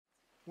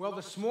Well,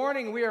 this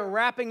morning we are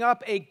wrapping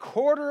up a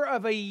quarter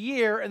of a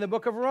year in the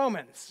book of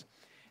Romans.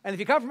 And if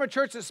you come from a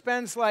church that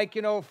spends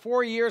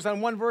 4 years on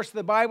one verse of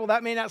the Bible,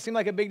 that may not seem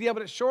like a big deal,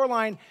 but at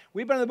Shoreline,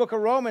 we've been in the book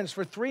of Romans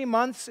for 3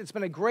 months. It's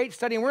been a great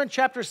study, and we're in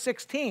chapter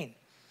 16.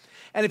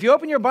 And if you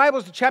open your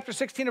Bibles to chapter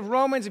 16 of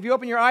Romans, if you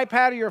open your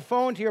iPad or your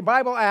phone to your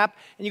Bible app,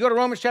 and you go to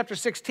Romans chapter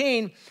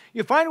 16,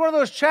 you find one of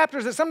those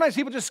chapters that sometimes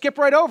people just skip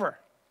right over.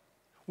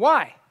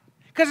 Why?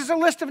 Because it's a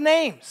list of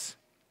names.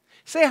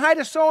 Say hi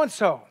to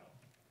so-and-so.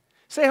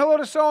 Say hello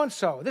to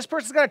so-and-so. This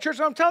person's got a church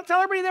home. Tell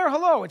everybody there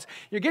hello.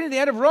 You're getting to the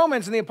end of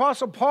Romans, and the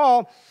Apostle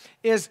Paul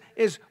is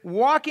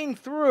walking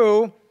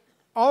through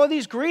all of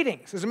these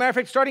greetings. As a matter of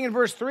fact, starting in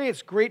verse 3,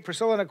 it's greet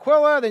Priscilla and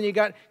Aquila, then you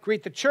got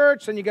greet the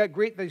church, then you got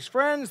greet these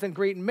friends, then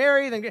greet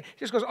Mary, then it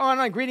just goes on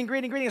and on, greeting.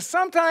 And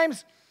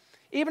sometimes,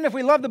 even if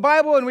we love the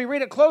Bible and we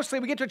read it closely,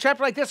 we get to a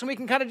chapter like this and we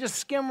can kind of just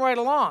skim right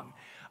along.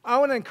 I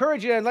want to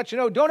encourage you and let you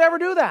know, don't ever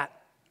do that.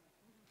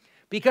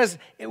 Because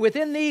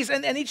within these,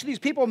 and each of these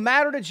people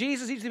matter to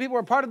Jesus, each of the people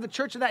are part of the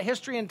church of that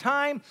history and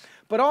time,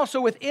 but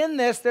also within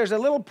this, there's a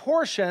little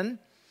portion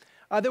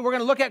that we're going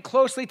to look at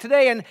closely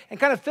today and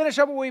kind of finish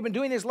up what we've been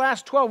doing these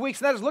last 12 weeks,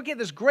 and that is looking at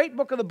this great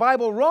book of the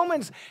Bible.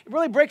 Romans, it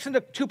really breaks into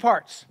two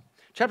parts,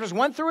 chapters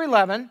 1 through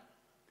 11,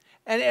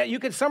 and you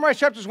can summarize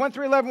chapters 1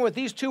 through 11 with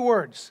these two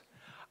words,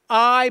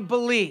 I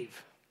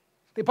believe.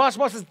 The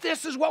Apostle Paul says,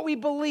 this is what we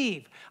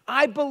believe.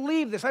 I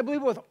believe this. I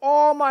believe it with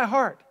all my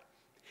heart.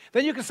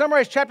 Then you can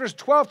summarize chapters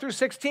 12 through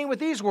 16 with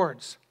these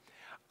words,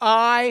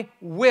 I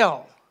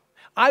will.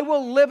 I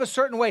will live a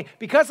certain way.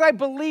 Because I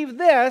believe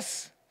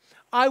this,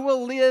 I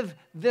will live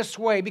this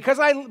way. Because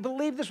I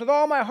believe this with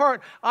all my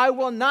heart, I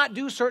will not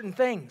do certain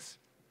things.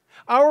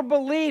 Our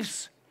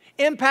beliefs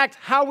impact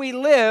how we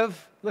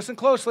live, listen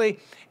closely,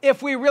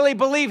 if we really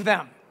believe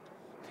them.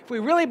 If we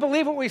really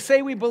believe what we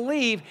say we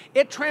believe,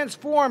 it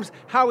transforms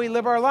how we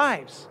live our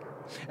lives.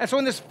 And so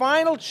in this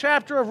final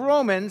chapter of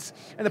Romans,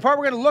 and the part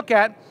we're going to look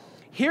at,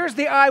 here's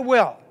the I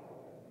will.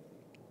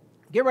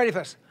 Get ready for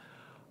this.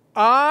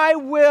 I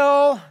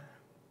will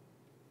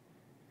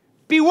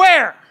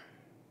beware.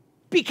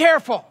 Be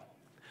careful.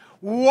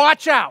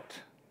 Watch out.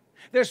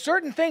 There's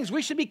certain things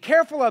we should be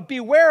careful of,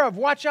 beware of,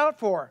 watch out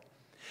for.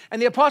 And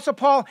the Apostle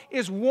Paul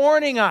is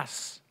warning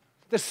us.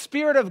 The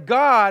Spirit of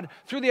God,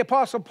 through the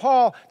Apostle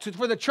Paul,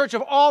 for the church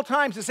of all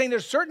times, is saying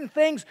there's certain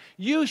things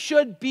you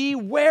should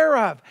beware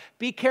of,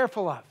 be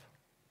careful of.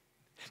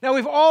 Now,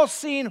 we've all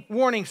seen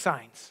warning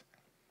signs.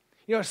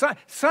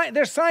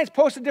 There's signs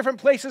posted different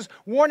places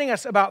warning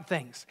us about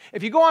things.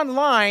 If you go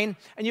online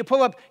and you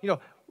pull up,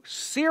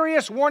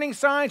 serious warning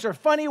signs or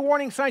funny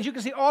warning signs, you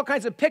can see all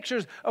kinds of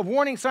pictures of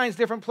warning signs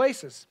different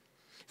places.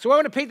 So I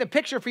want to paint the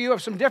picture for you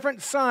of some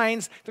different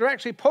signs that are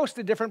actually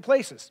posted different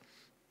places.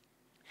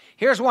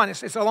 Here's one.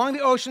 It's along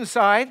the ocean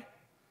side,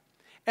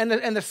 and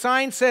the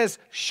sign says,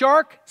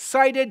 shark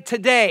sighted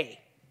today.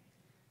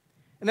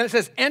 And then it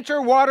says,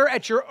 enter water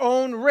at your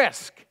own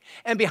risk.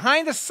 And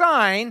behind the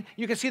sign,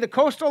 you can see the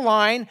coastal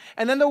line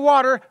and then the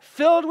water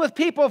filled with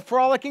people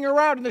frolicking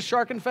around in the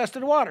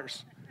shark-infested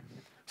waters.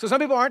 So some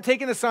people aren't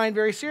taking the sign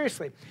very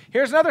seriously.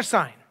 Here's another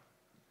sign.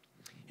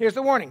 Here's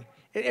the warning.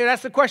 It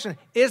asks the question,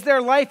 is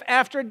there life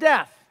after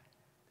death?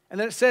 And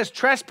then it says,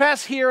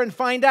 trespass here and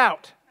find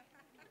out.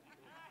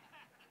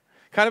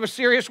 Kind of a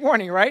serious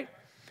warning, right?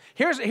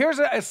 Here's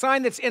a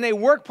sign that's in a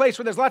workplace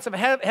where there's lots of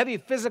heavy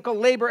physical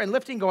labor and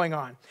lifting going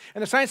on.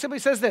 And the sign simply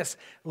says this,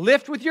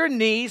 lift with your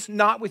knees,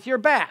 not with your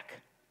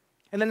back.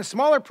 And then in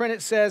smaller print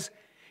it says,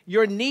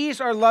 your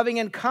knees are loving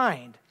and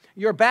kind.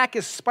 Your back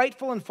is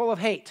spiteful and full of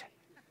hate.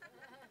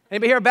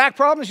 Anybody hear back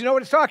problems? You know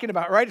what it's talking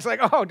about, right? It's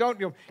like,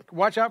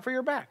 watch out for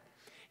your back.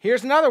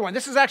 Here's another one.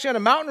 This is actually on a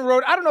mountain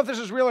road. I don't know if this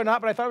is real or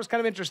not, but I thought it was kind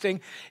of interesting.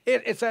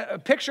 It's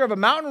a picture of a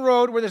mountain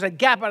road where there's a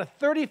gap, about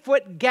a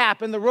 30-foot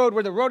gap in the road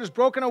where the road is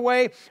broken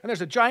away and there's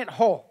a giant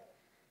hole.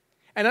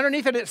 And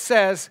underneath it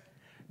says,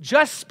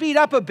 just speed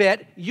up a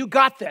bit, you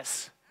got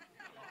this.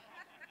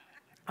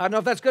 I don't know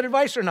if that's good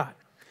advice or not.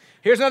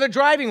 Here's another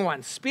driving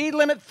one. Speed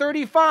limit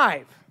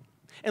 35.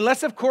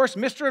 Unless, of course,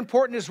 Mr.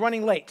 Important is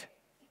running late.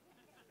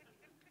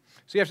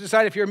 So you have to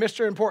decide if you're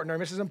Mr. Important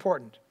or Mrs.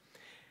 Important.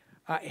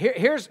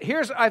 Here's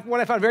what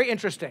I found very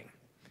interesting.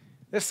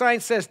 This sign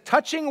says,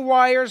 touching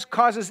wires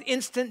causes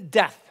instant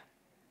death.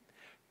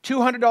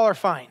 $200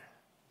 fine.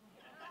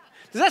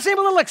 Does that seem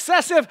a little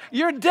excessive?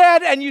 You're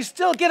dead and you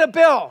still get a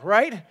bill,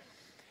 right?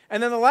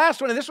 And then the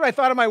last one, and this is what I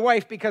thought of my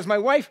wife, because my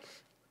wife,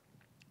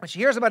 when she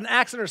hears about an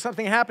accident or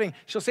something happening,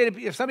 she'll say,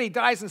 if somebody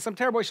dies in some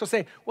terrible way, she'll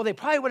say, well, they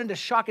probably went into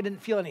shock and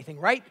didn't feel anything,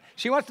 right?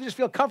 She wants to just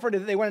feel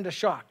comforted that they went into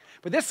shock.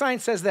 But this sign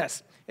says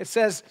this. It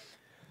says,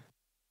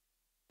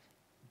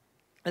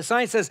 the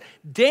sign says,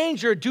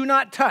 danger, do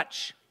not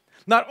touch.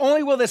 Not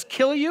only will this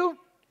kill you,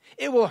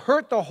 it will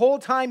hurt the whole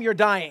time you're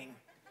dying.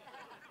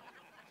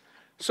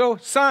 So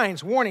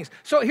signs, warnings.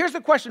 So here's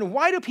the question.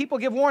 Why do people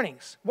give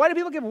warnings? Why do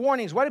people give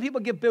warnings? Why do people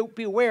give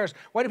bewares?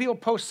 Why do people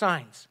post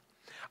signs?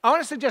 I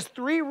want to suggest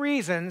 3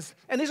 reasons,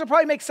 and these will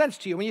probably make sense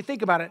to you when you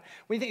think about it.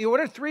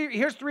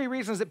 Here's 3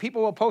 reasons that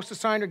people will post a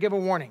sign or give a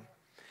warning.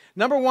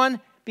 Number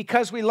 1,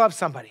 because we love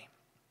somebody.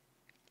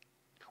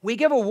 We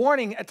give a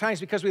warning at times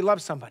because we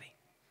love somebody.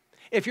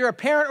 If you're a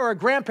parent or a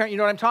grandparent, you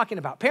know what I'm talking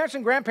about. Parents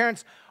and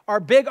grandparents are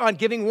big on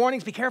giving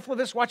warnings. Be careful of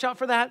this. Watch out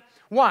for that.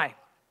 Why?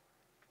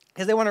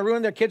 Because they want to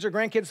ruin their kids' or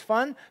grandkids'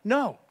 fun?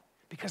 No,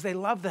 because they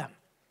love them.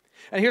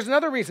 And here's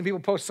another reason people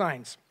post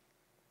signs.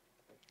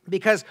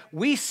 Because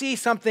we see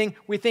something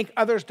we think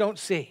others don't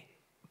see.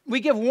 We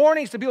give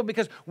warnings to people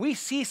because we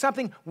see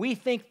something we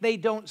think they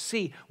don't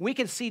see. We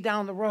can see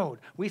down the road.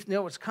 We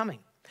know what's coming.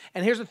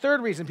 And here's the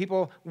third reason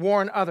people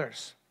warn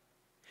others.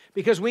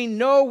 Because we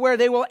know where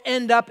they will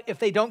end up if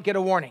they don't get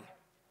a warning.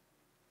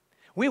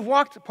 We've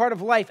walked part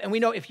of life, and we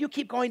know if you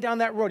keep going down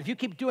that road, if you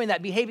keep doing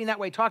that, behaving that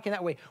way, talking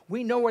that way,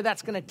 we know where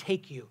that's going to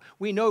take you.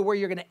 We know where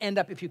you're going to end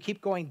up if you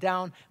keep going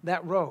down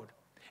that road.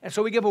 And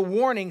so we give a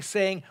warning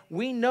saying,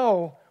 we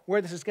know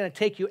where this is going to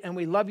take you, and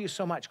we love you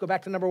so much. Go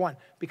back to number one.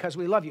 Because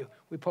we love you,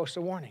 we post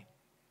a warning.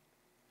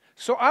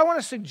 So I want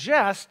to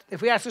suggest,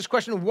 if we ask this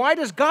question, why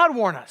does God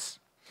warn us?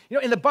 You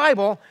know, in the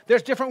Bible,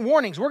 there's different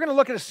warnings. We're going to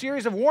look at a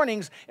series of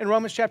warnings in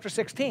Romans chapter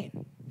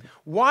 16.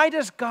 Why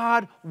does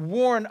God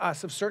warn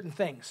us of certain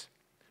things?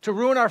 To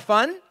ruin our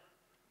fun?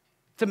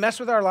 To mess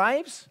with our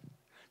lives?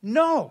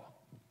 No.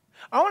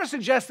 I want to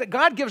suggest that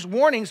God gives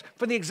warnings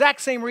for the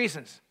exact same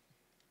reasons.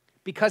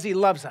 Because he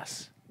loves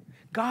us.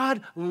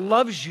 God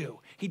loves you.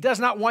 He does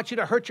not want you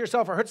to hurt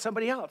yourself or hurt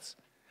somebody else.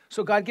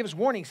 So God gives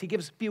warnings. He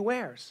gives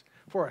bewares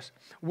for us.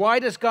 Why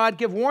does God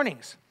give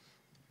warnings?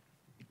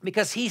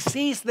 Because he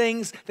sees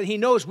things that he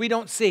knows we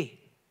don't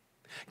see.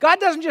 God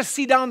doesn't just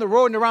see down the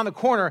road and around the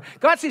corner.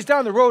 God sees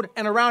down the road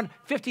and around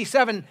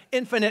 57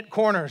 infinite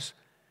corners.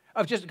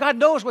 God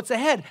knows what's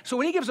ahead. So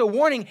when he gives a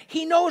warning,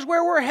 he knows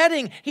where we're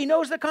heading. He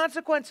knows the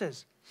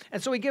consequences.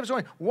 And so he gives a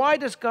warning. Why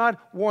does God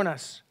warn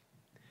us?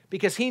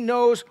 Because he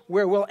knows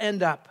where we'll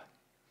end up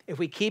if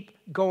we keep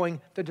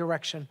going the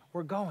direction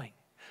we're going.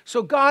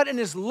 So God in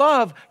his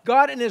love,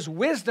 God in his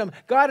wisdom,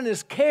 God in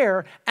his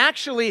care,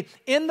 actually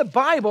in the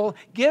Bible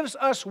gives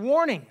us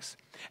warnings.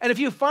 And if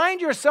you find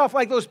yourself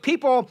like those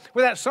people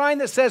with that sign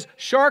that says,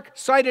 shark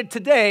sighted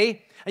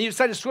today, and you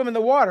decide to swim in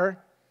the water,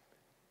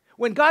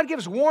 when God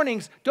gives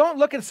warnings, don't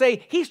look and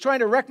say, he's trying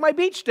to wreck my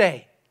beach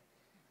day.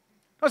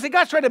 Don't say,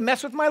 God's trying to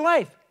mess with my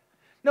life.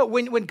 No,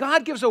 when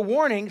God gives a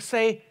warning,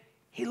 say,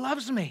 he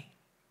loves me.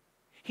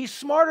 He's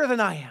smarter than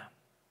I am.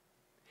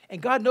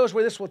 And God knows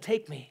where this will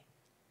take me.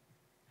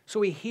 So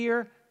we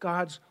hear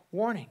God's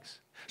warnings.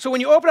 So when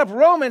you open up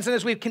Romans, and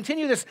as we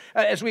continue this,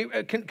 as we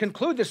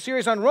conclude this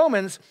series on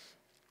Romans,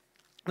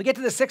 we get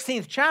to the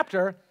 16th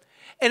chapter,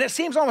 and it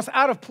seems almost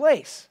out of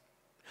place.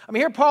 I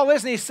mean, here Paul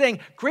is, and he's saying,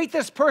 greet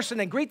this person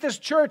and greet this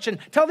church and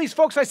tell these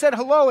folks I said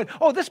hello. And,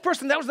 oh, this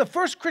person, that was the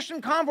first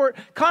Christian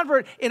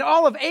convert in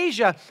all of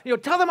Asia. You know,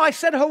 tell them I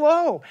said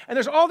hello. And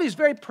there's all these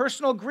very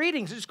personal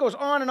greetings. It just goes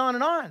on and on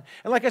and on.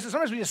 And like I said,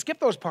 sometimes we just skip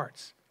those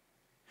parts.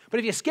 But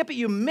if you skip it,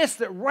 you miss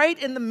that right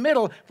in the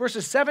middle,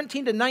 verses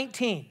 17 to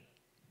 19.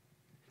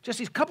 Just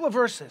these couple of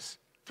verses,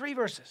 3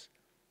 verses,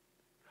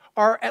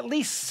 are at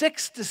least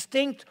 6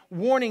 distinct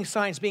warning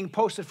signs being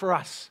posted for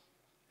us,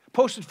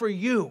 posted for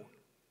you,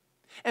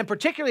 and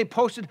particularly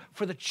posted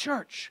for the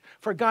church,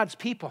 for God's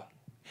people.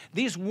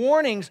 These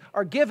warnings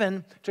are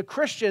given to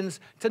Christians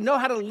to know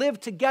how to live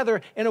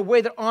together in a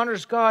way that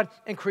honors God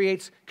and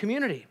creates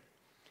community.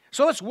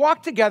 So let's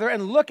walk together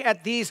and look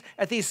at these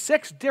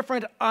 6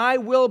 different I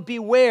will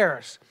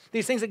bewares,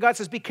 these things that God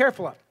says be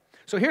careful of.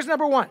 So here's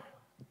number 1.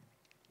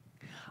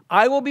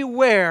 I will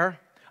beware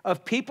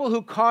of people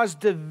who cause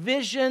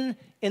division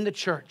in the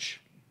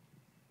church.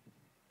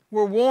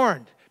 We're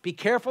warned. Be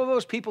careful of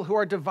those people who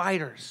are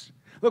dividers.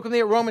 Look with me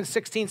at Romans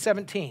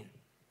 16:17.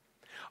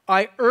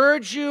 I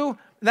urge you,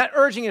 that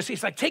urging is,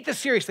 he's like, take this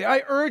seriously.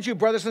 I urge you,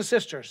 brothers and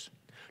sisters,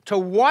 to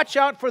watch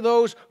out for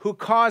those who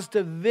cause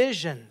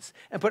divisions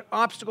and put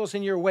obstacles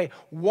in your way.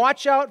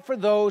 Watch out for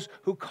those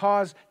who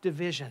cause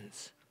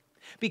divisions.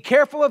 Be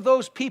careful of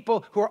those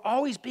people who are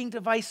always being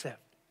divisive.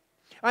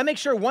 I make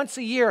sure once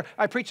a year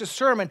I preach a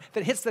sermon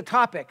that hits the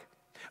topic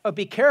of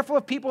be careful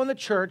of people in the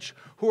church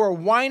who are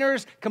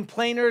whiners,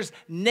 complainers,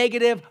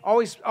 negative,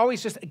 always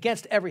just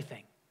against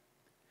everything.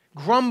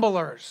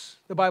 Grumblers,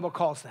 the Bible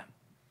calls them.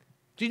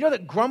 Do you know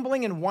that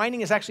grumbling and whining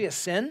is actually a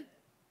sin?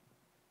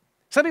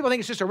 Some people think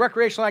it's just a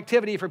recreational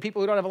activity for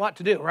people who don't have a lot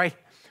to do, right?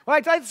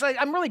 Well,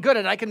 I'm really good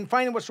at it. I can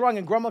find what's wrong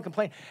and grumble and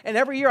complain. And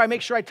every year I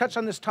make sure I touch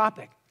on this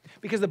topic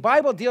because the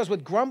Bible deals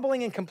with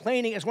grumbling and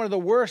complaining as one of the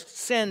worst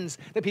sins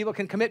that people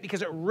can commit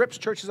because it rips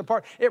churches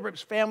apart. It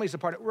rips families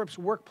apart. It rips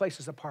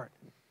workplaces apart.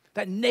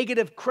 That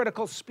negative,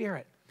 critical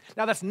spirit.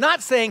 Now, that's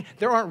not saying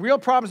there aren't real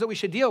problems that we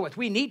should deal with.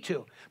 We need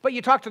to. But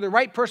you talk to the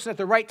right person at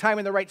the right time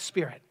in the right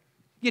spirit.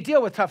 You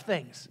deal with tough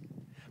things.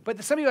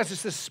 But some of you guys,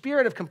 just the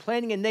spirit of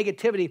complaining and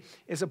negativity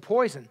is a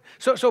poison.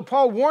 So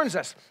Paul warns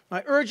us.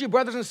 I urge you,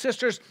 brothers and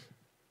sisters,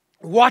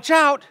 watch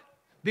out,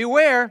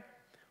 beware.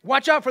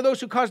 Watch out for those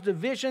who cause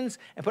divisions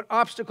and put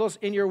obstacles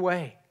in your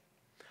way.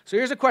 So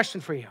here's a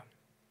question for you.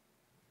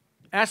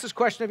 Ask this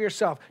question of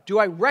yourself. Do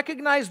I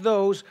recognize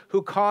those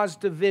who cause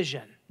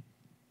division?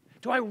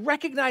 Do I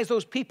recognize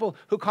those people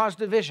who cause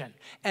division?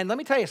 And let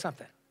me tell you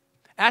something.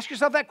 Ask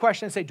yourself that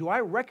question and say, do I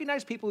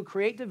recognize people who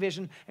create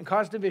division and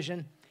cause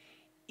division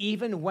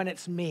even when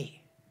it's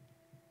me?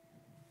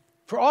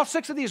 For all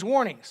 6 of these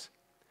warnings,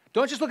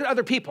 don't just look at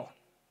other people,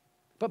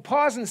 but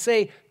pause and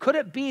say, could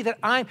it be that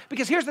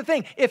because here's the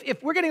thing,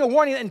 if we're getting a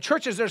warning in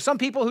churches, there's some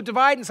people who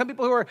divide and some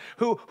people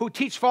who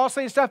teach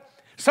falsely and stuff,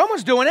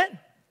 someone's doing it,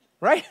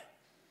 right?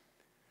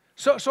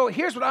 So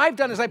here's what I've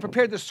done as I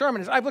prepared this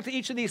sermon, is I've looked at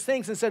each of these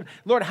things and said,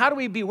 Lord, how do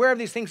we beware of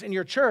these things in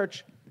your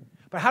church?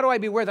 But how do I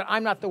beware that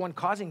I'm not the one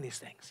causing these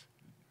things?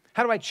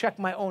 How do I check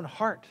my own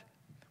heart?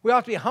 We all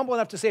have to be humble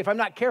enough to say, if I'm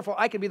not careful,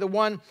 I could be the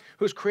one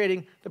who's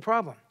creating the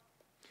problem.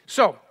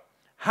 So,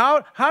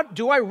 how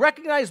do I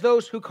recognize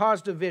those who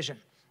cause division?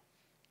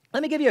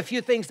 Let me give you a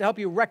few things to help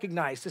you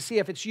recognize, to see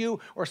if it's you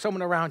or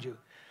someone around you.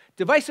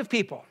 Divisive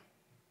people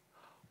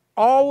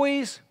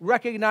always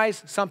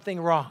recognize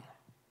something wrong.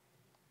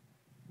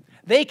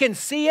 They can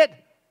see it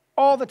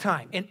all the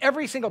time, in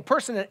every single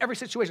person, in every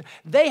situation.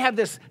 They have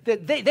this,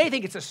 they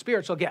think it's a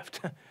spiritual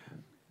gift. But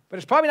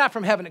it's probably not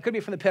from heaven. It could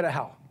be from the pit of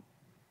hell.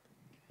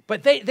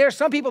 But there are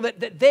some people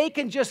that they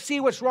can just see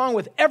what's wrong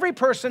with every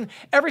person,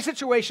 every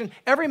situation,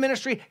 every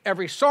ministry,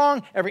 every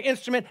song, every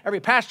instrument, every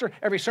pastor,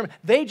 every sermon.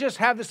 They just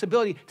have this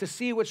ability to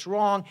see what's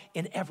wrong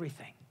in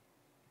everything.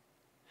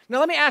 Now,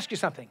 let me ask you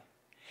something.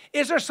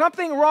 Is there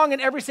something wrong in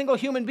every single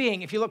human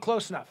being if you look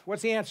close enough?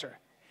 What's the answer?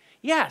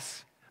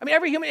 Yes. I mean,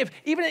 every human,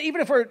 even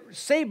if we're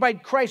saved by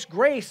Christ's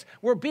grace,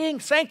 we're being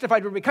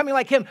sanctified, we're becoming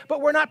like him,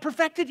 but we're not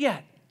perfected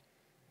yet.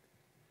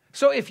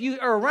 So if you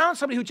are around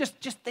somebody who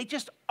they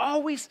just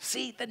always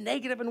see the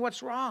negative and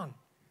what's wrong,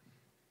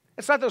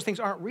 it's not those things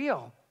aren't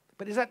real,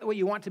 but is that what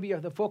you want to be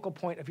the focal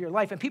point of your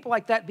life? And people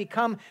like that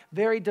become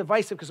very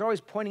divisive because they're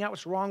always pointing out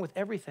what's wrong with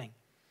everything.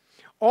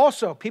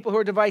 Also, people who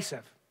are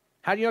divisive.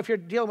 How do you know if you're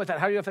dealing with that?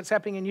 How do you know if it's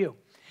happening in you?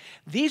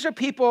 These are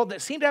people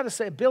that seem to have this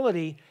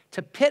ability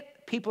to pit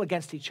people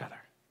against each other.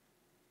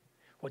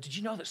 Well, did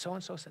you know that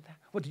so-and-so said that?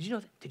 Well, did you know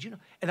that? Did you know?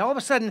 And all of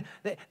a sudden,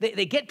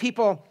 they get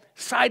people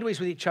sideways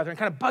with each other and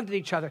kind of bugged at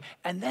each other,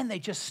 and then they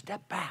just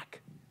step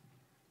back.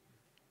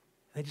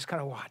 They just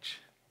kind of watch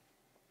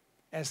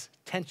as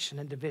tension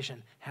and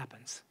division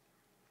happens.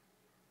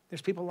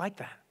 There's people like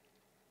that.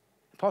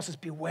 Paul says,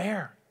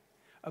 beware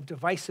of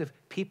divisive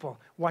people.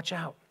 Watch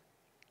out.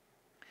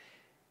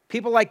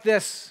 People like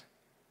this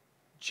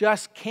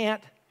just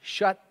can't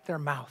shut their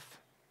mouth.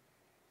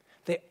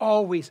 They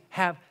always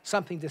have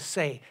something to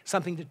say,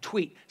 something to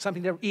tweet,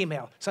 something to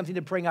email, something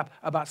to bring up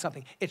about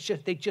something. It's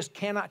just they just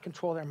cannot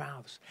control their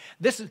mouths.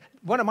 This is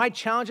one of my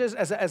challenges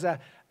as a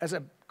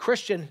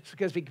Christian,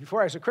 because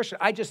before I was a Christian,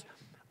 I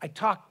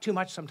talk too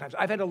much sometimes.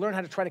 I've had to learn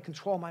how to try to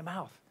control my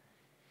mouth.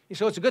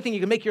 So it's a good thing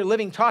you can make your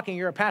living talking.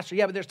 You're a pastor.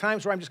 Yeah, but there's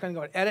times where I'm just going to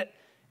go edit,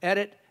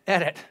 edit,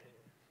 edit.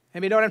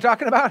 Maybe you know what I'm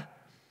talking about?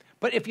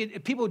 But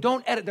if people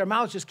don't edit, their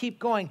mouths just keep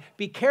going.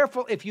 Be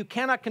careful if you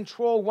cannot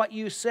control what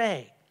you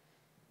say.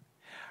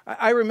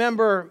 I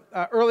remember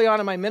early on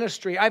in my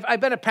ministry,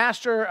 I've been a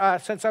pastor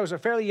since I was a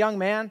fairly young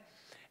man,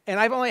 and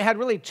I've only had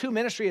really 2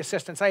 ministry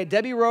assistants. I had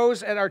Debbie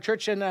Rose at our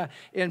church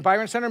in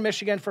Byron Center,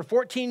 Michigan for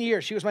 14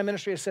 years. She was my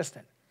ministry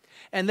assistant.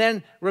 And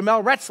then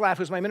Ramel Retzlaff,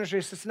 who's my ministry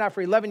assistant now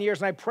for 11 years,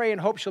 and I pray and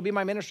hope she'll be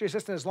my ministry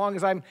assistant as long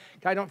as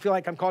I don't feel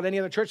like I'm called any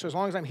other church, so as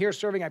long as I'm here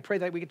serving, I pray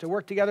that we get to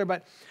work together.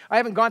 But I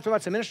haven't gone through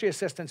lots of ministry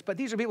assistants, but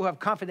these are people who have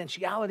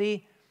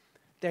confidentiality.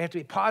 They have to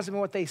be positive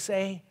in what they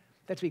say.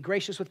 They have to be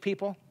gracious with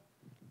people.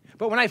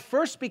 But when I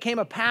first became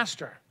a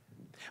pastor,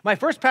 my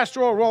first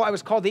pastoral role, I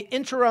was called the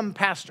interim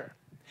pastor.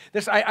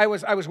 I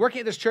was working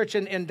at this church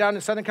down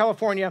in Southern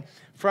California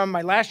from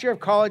my last year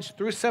of college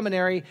through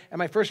seminary and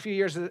my first few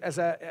years as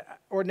a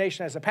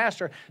ordination as a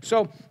pastor.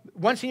 So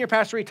one senior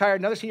pastor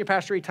retired, another senior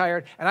pastor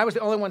retired, and I was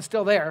the only one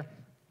still there.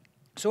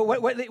 So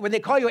when they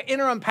call you an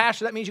interim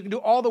pastor, that means you can do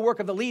all the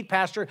work of the lead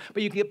pastor,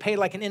 but you can get paid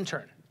like an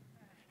intern.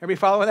 Everybody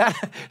follow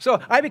that?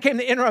 So I became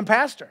the interim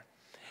pastor.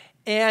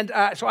 And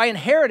so I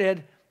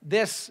inherited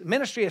this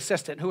ministry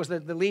assistant who was the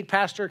lead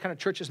pastor, kind of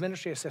church's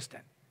ministry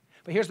assistant.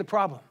 But here's the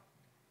problem.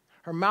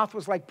 Her mouth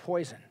was like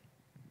poison,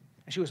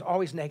 and she was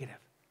always negative.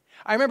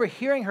 I remember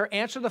hearing her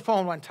answer the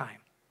phone one time,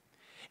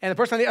 and the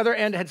person on the other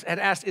end had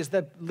asked, is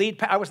the lead,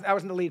 I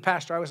wasn't the lead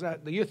pastor, I was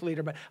not the youth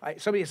leader, but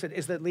somebody said,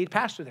 is the lead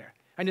pastor there?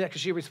 I knew that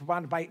because she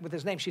responded with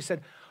his name. She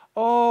said,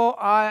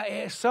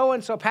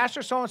 so-and-so,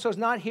 Pastor so-and-so is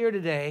not here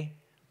today.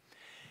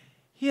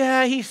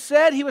 Yeah, he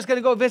said he was going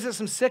to go visit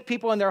some sick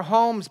people in their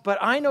homes, but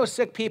I know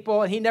sick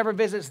people, and he never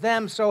visits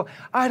them, so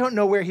I don't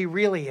know where he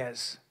really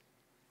is.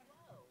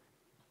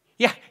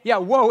 Yeah,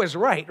 whoa is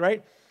right?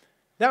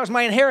 That was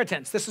my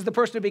inheritance. This is the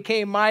person who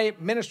became my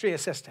ministry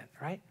assistant,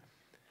 right?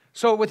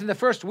 So within the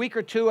first week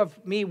or 2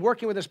 of me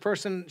working with this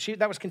person,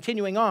 that was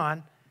continuing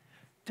on,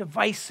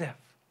 divisive,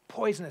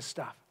 poisonous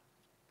stuff.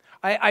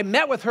 I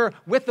met with her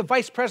with the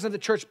vice president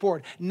of the church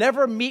board.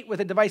 Never meet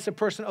with a divisive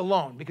person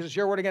alone because it's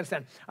your word against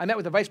them. I met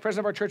with the vice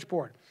president of our church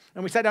board.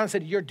 And we sat down and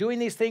said, you're doing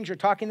these things, you're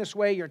talking this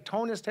way, your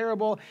tone is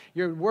terrible,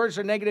 your words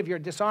are negative, you're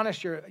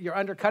dishonest, you're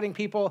undercutting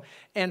people.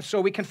 And so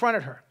we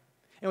confronted her.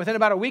 And within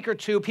about a week or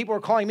 2, people were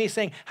calling me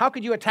saying, how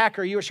could you attack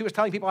her? She was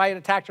telling people I had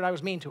attacked her and I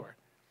was mean to her.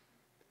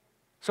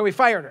 So we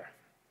fired her.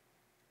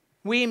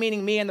 We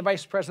meaning me and the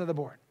vice president of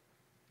the board.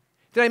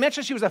 Did I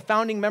mention she was a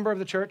founding member of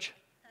the church?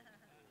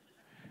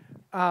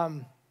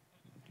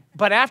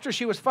 But after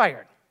she was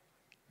fired,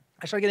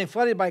 I started getting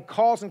flooded by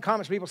calls and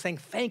comments from people saying,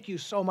 thank you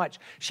so much.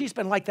 She's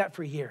been like that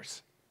for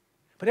years.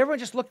 But everyone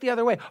just looked the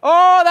other way.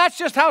 Oh, that's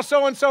just how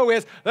so-and-so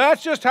is.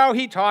 That's just how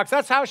he talks.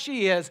 That's how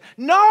she is.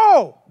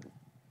 No!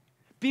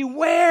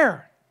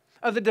 Beware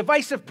of the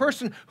divisive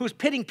person who's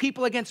pitting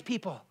people against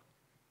people.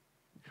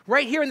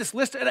 Right here in this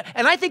list,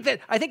 and I think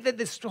that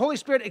this Holy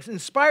Spirit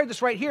inspired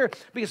this right here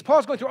because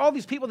Paul's going through all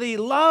these people that he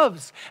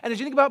loves. And as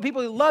you think about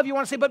people he loves, you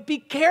want to say, but be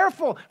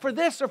careful for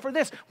this or for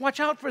this. Watch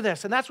out for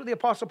this. And that's what the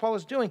Apostle Paul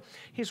is doing.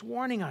 He's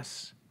warning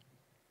us.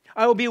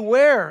 I will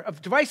beware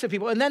of divisive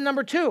people. And then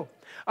number 2,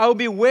 I will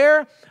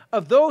beware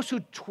of those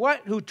who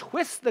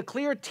twist the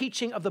clear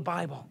teaching of the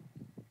Bible.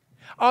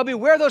 I'll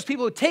beware of those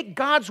people who take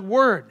God's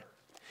word,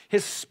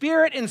 his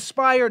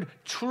Spirit-inspired,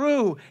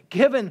 true,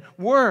 given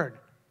word,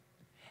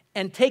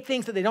 and take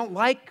things that they don't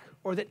like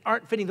or that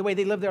aren't fitting the way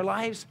they live their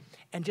lives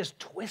and just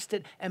twist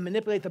it and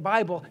manipulate the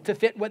Bible to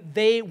fit what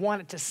they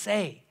want it to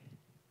say.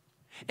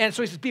 And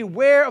so he says,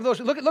 beware of those.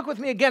 Look with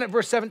me again at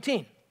verse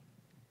 17.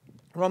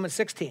 Romans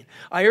 16.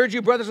 I urge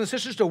you, brothers and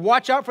sisters, to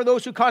watch out for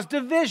those who cause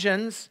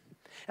divisions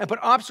and put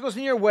obstacles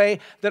in your way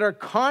that are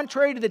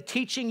contrary to the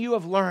teaching you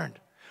have learned.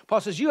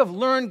 Paul says, you have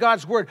learned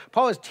God's word.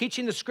 Paul is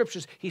teaching the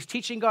scriptures. He's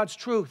teaching God's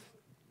truth.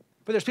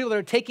 But there's people that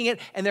are taking it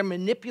and they're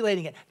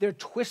manipulating it. They're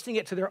twisting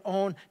it to their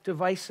own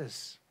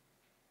devices.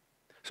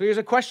 So here's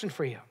a question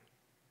for you.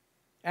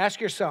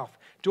 Ask yourself,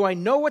 do I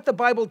know what the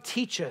Bible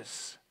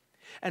teaches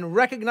and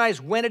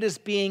recognize when it is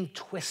being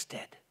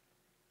twisted?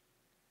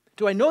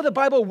 Do I know the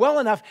Bible well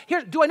enough?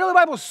 Do I know the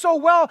Bible so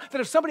well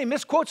that if somebody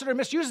misquotes it or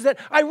misuses it,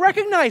 I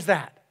recognize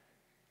that?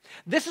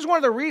 This is one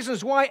of the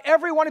reasons why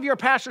every one of your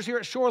pastors here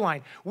at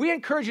Shoreline, we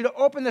encourage you to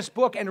open this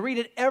book and read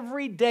it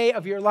every day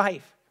of your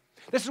life.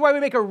 This is why we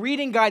make a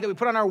reading guide that we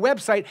put on our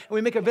website and we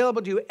make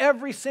available to you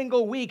every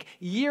single week,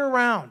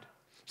 year-round.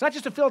 It's not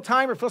just to fill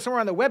time or fill somewhere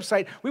on the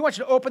website. We want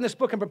you to open this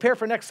book and prepare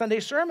for next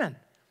Sunday's sermon.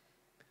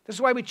 This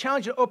is why we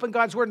challenge you to open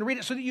God's word and read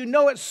it so that you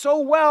know it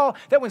so well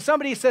that when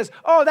somebody says,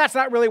 oh, that's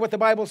not really what the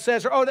Bible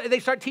says, or oh, they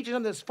start teaching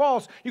something that's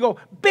false, you go,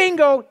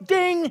 bingo,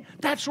 ding,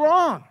 that's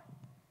wrong.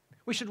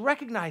 We should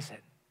recognize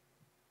it.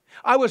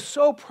 I was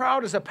so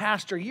proud as a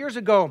pastor. Years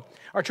ago,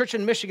 our church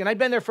in Michigan, I'd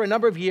been there for a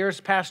number of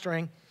years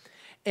pastoring,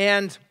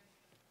 and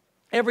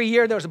every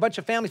year there was a bunch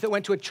of families that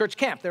went to a church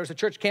camp. There was a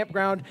church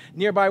campground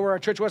nearby where our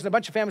church was, and a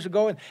bunch of families would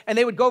go, and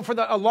they would go for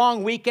a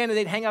long weekend, and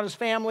they'd hang out as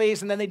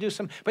families, and then they'd do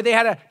but they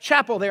had a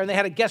chapel there, and they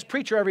had a guest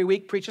preacher every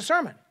week preach a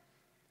sermon.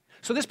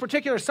 So this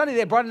particular Sunday,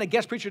 they brought in a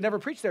guest preacher who never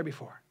preached there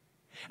before.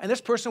 And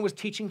this person was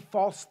teaching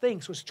false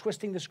things, was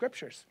twisting the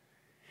scriptures.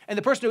 And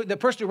the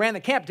person who ran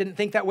the camp didn't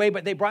think that way,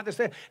 but they brought this.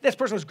 This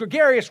person was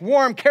gregarious,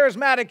 warm,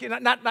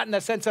 charismatic, not in the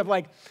sense of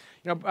like,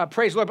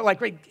 praise the Lord, but like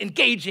very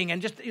engaging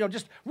and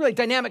just really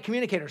dynamic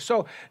communicators.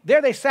 So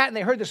there they sat and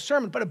they heard the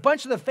sermon, but a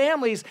bunch of the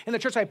families in the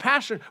church I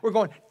pastored were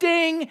going,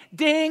 ding,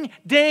 ding,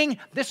 ding.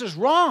 This is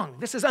wrong.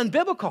 This is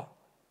unbiblical.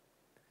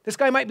 This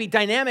guy might be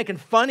dynamic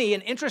and funny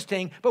and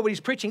interesting, but what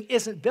he's preaching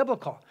isn't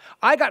biblical.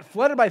 I got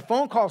flooded by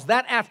phone calls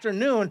that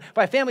afternoon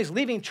by families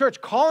leaving church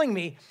calling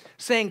me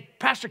saying,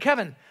 Pastor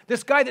Kevin,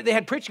 this guy that they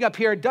had preaching up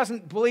here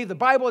doesn't believe the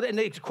Bible and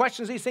he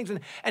questions these things.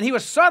 And he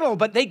was subtle,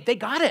 but they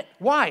got it.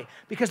 Why?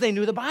 Because they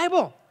knew the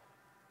Bible.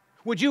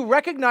 Would you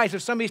recognize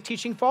if somebody's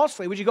teaching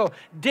falsely? Would you go,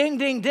 ding,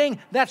 ding, ding,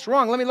 that's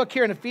wrong. Let me look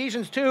here in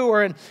Ephesians 2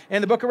 or in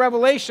the book of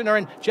Revelation or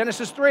in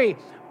Genesis 3.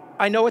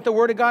 I know what the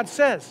Word of God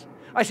says.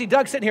 I see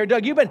Doug sitting here.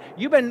 Doug,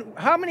 you've been,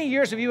 how many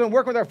years have you been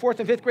working with our 4th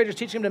and 5th graders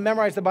teaching them to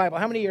memorize the Bible?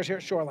 How many years here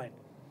at Shoreline?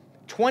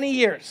 20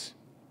 years.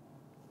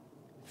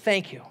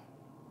 Thank you.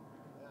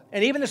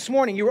 And even this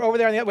morning, you were over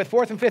there with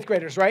 4th and 5th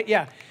graders, right?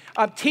 Yeah.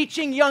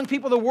 Teaching young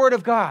people the Word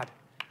of God.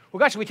 Well,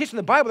 gosh, if we teach them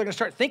the Bible, they're going to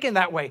start thinking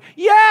that way.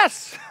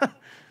 Yes!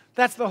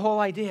 That's the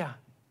whole idea.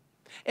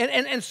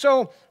 And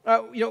so,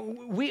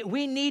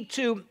 we need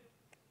to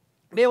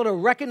be able to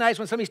recognize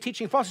when somebody's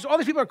teaching false. So all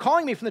these people are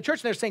calling me from the church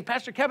and they're saying,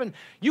 Pastor Kevin,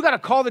 you got to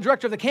call the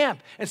director of the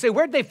camp and say,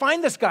 where'd they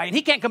find this guy? And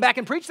he can't come back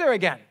and preach there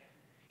again.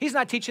 He's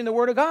not teaching the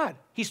Word of God.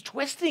 He's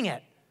twisting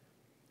it.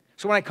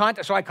 So I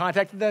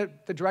contacted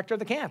the director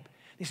of the camp.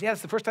 He said, yeah,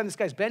 it's the first time this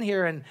guy's been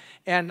here.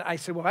 And I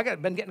said, well,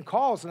 been getting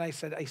calls. And I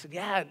said,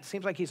 yeah, it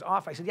seems like he's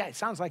off. I said, yeah, it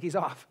sounds like he's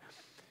off.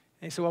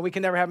 And he said, well, we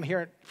can never have him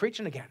here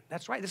preaching again.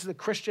 That's right. This is a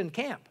Christian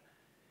camp.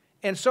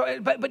 And so,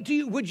 but would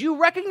you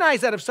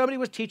recognize that if somebody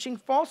was teaching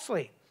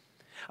falsely?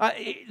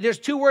 There's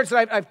two words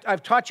that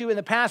I've taught you in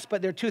the past,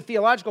 but they're two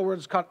theological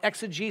words called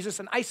exegesis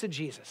and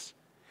eisegesis.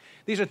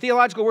 These are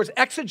theological words.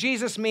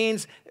 Exegesis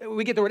means,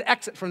 we get the word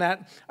exit from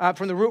that,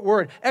 from the root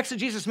word.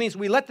 Exegesis means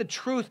we let the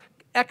truth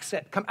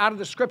come out of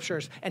the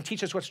scriptures and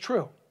teach us what's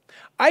true.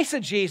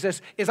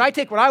 Eisegesis is I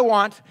take what I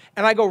want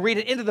and I go read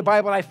it into the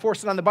Bible and I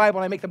force it on the Bible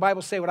and I make the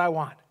Bible say what I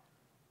want.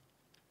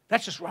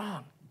 That's just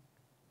wrong.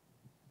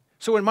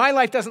 So when my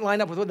life doesn't line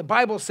up with what the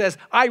Bible says,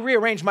 I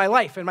rearrange my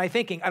life and my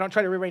thinking. I don't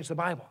try to rearrange the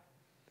Bible.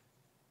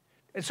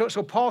 And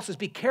so Paul says,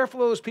 be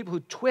careful of those people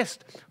who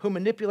twist, who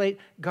manipulate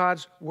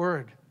God's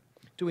word.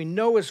 Do we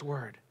know his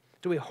word?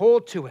 Do we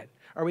hold to it?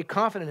 Are we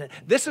confident in it?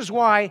 This is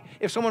why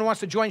if someone wants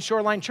to join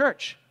Shoreline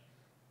Church,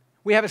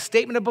 we have a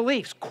statement of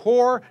beliefs,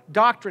 core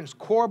doctrines,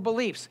 core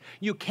beliefs.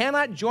 You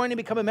cannot join and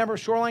become a member of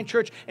Shoreline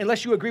Church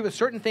unless you agree with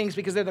certain things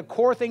because they're the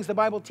core things the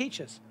Bible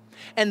teaches.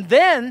 And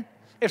then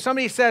if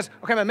somebody says,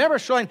 okay, I'm a member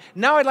of Shoreline,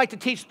 now I'd like to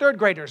teach third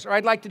graders or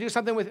I'd like to do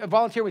something with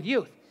volunteer with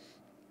youth.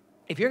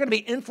 If you're going to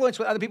be influenced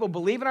with other people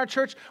believe in our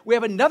church, we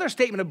have another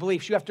statement of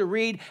beliefs you have to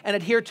read and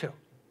adhere to.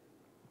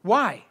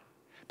 Why?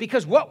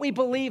 Because what we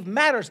believe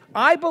matters.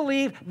 I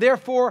believe,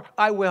 therefore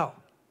I will.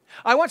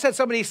 I once had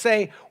somebody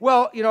say,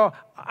 well,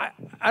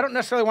 I don't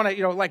necessarily want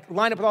to,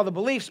 line up with all the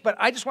beliefs, but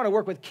I just want to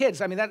work with kids.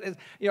 I mean, that is,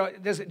 do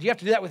you have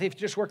to do that if you're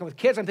just working with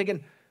kids? I'm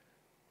thinking,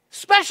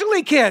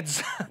 especially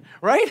kids,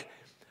 right?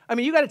 I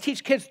mean, you got to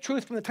teach kids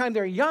truth from the time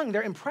they're young.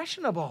 They're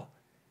impressionable.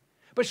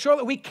 But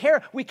surely we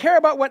care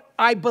about what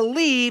I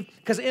believe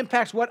because it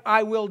impacts what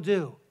I will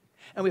do.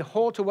 And we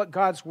hold to what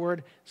God's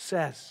word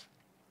says.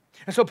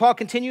 And so Paul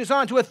continues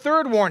on to a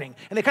third warning,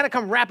 and they kind of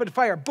come rapid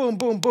fire, boom,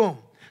 boom, boom.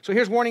 So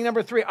here's warning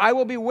number 3. I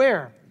will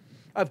beware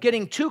of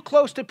getting too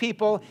close to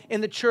people in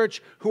the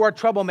church who are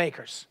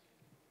troublemakers.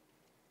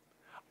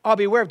 I'll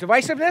be aware of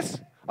divisiveness.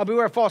 I'll be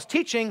aware of false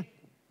teaching.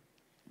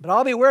 But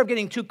I'll be aware of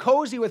getting too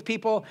cozy with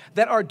people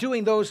that are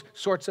doing those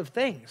sorts of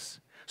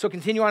things. So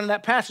continue on in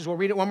that passage. We'll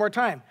read it one more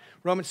time.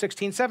 Romans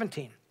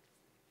 16:17.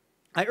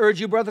 I urge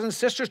you, brothers and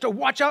sisters, to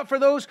watch out for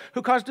those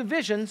who cause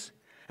divisions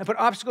and put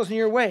obstacles in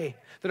your way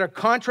that are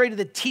contrary to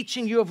the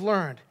teaching you have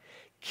learned.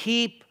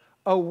 Keep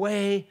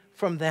away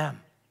from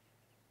them.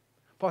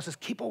 Paul says,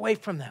 keep away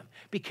from them.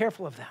 Be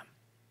careful of them.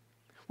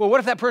 Well, what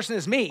if that person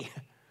is me?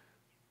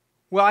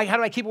 Well, how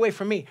do I keep away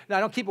from me? No, I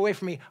don't keep away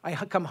from me. I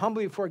come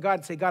humbly before God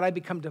and say, God, I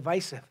become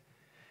divisive.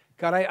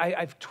 God,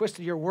 I've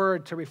twisted your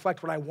word to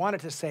reflect what I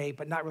wanted to say,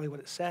 but not really what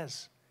it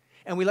says.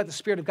 And we let the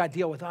Spirit of God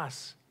deal with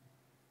us.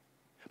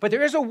 But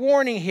there is a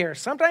warning here.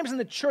 Sometimes in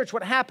the church,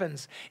 what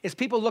happens is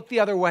people look the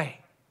other way.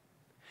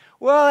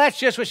 Well, that's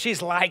just what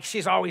she's like.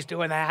 She's always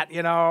doing that,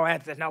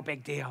 it's no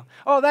big deal.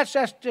 Oh, that's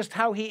just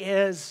how he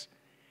is.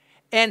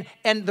 And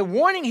the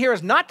warning here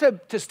is not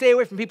to stay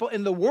away from people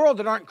in the world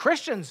that aren't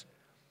Christians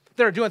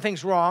that are doing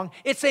things wrong.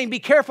 It's saying be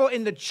careful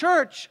in the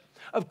church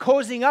of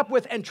cozying up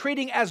with and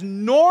treating as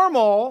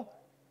normal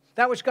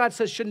that which God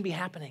says shouldn't be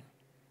happening.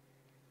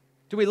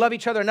 Do we love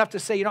each other enough to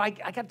say, I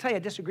got to tell you, I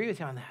disagree with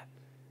you on that.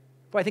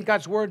 But I think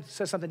God's word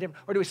says something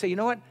different. Or do we say,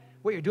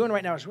 what you're doing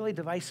right now is really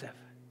divisive.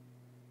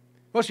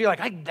 Most of you are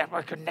like,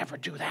 I could never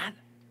do that.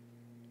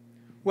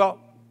 Well,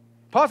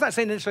 Paul's not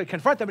saying to necessarily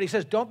confront them, but he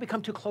says, don't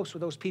become too close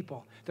with those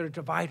people that are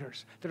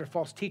dividers, that are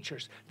false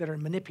teachers, that are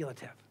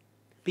manipulative.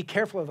 Be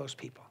careful of those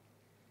people.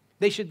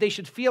 They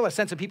should feel a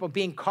sense of people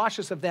being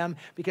cautious of them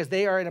because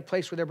they are in a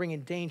place where they're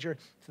bringing danger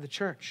to the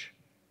church.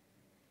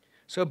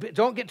 So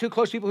don't get too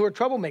close to people who are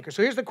troublemakers.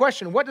 So here's the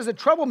question. What does a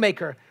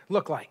troublemaker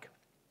look like?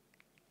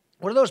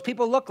 What do those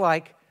people look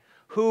like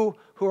who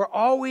are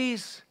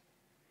always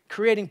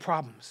creating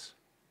problems?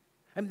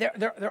 And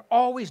they're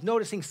always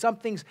noticing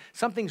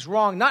something's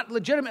wrong, not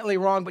legitimately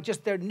wrong, but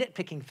just they're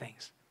nitpicking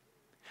things.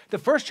 The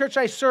first church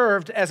I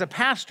served as a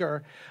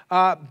pastor,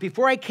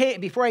 before I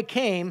came,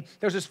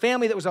 there was this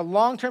family that was a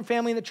long-term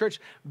family in the church,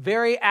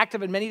 very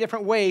active in many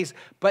different ways,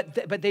 but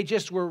they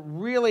just were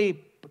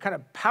really kind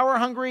of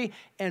power-hungry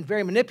and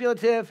very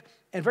manipulative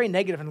and very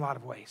negative in a lot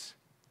of ways.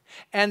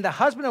 And the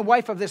husband and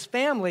wife of this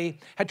family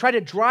had tried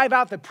to drive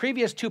out the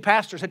previous 2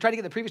 pastors, had tried to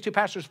get the previous 2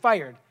 pastors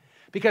fired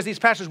because these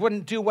pastors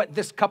wouldn't do what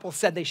this couple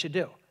said they should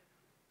do.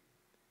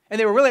 And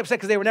they were really upset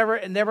because they were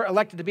never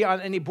elected to be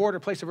on any board or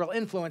place of real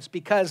influence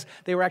because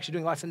they were actually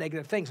doing lots of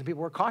negative things and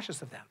people were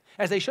cautious of them,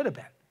 as they should have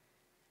been.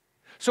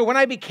 So when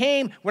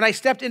I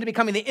stepped into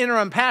becoming the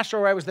interim pastor,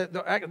 or at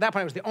that point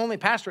I was the only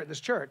pastor at this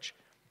church,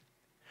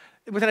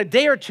 within a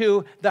day or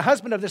 2, the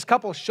husband of this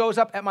couple shows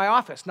up at my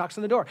office, knocks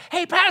on the door.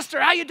 Hey, pastor,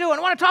 how you doing? I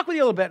want to talk with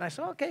you a little bit. And I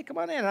said, okay, come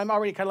on in. And I'm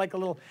already kind of like a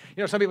little,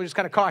 some people are just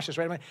kind of cautious,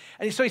 right?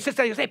 And so he sits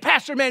down, he goes, hey,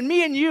 pastor, man,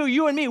 me and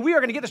you and me, we are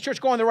going to get this church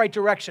going in the right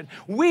direction.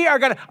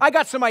 I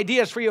got some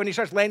ideas for you. And he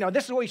starts laying down,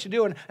 this is what you should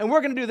do, and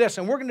we're going to do this,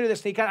 and we're going to do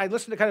this. And I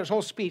listened to kind of his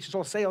whole speech, his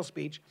whole sales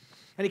speech,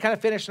 and he kind of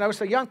finished. And I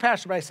was a young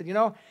pastor, but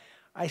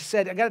I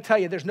said, I got to tell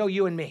you, there's no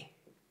you and me.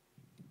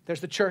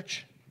 There's the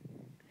church,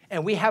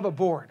 and we have a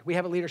board. We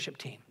have a leadership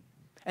team.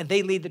 And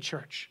they lead the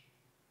church.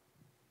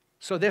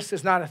 So this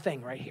is not a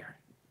thing right here.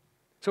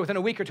 So within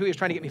a week or 2, he was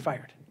trying to get me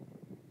fired.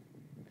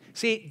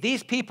 See,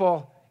 these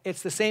people,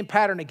 it's the same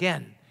pattern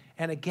again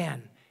and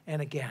again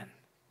and again.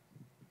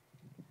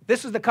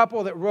 This is the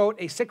couple that wrote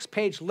a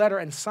 6-page letter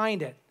and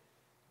signed it,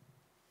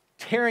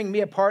 tearing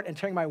me apart and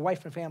tearing my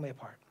wife and family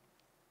apart,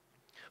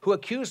 who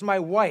accused my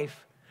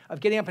wife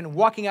of getting up and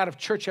walking out of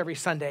church every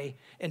Sunday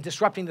and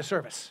disrupting the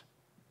service.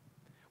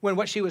 When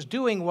what she was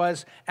doing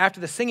was, after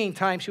the singing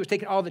time, she was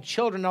taking all the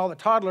children and all the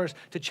toddlers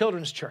to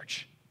children's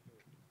church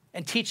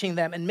and teaching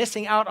them and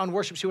missing out on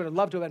worship she would have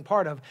loved to have been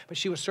part of, but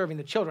she was serving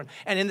the children.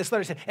 And in this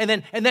letter, it said,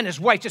 and then his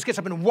wife just gets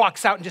up and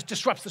walks out and just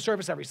disrupts the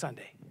service every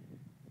Sunday.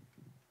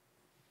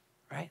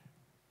 Right?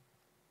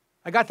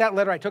 I got that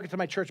letter. I took it to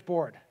my church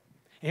board.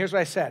 And here's what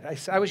I said.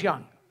 I was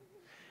young.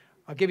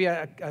 I'll give you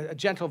a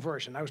gentle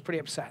version. I was pretty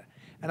upset.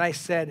 And I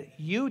said,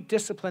 you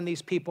discipline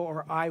these people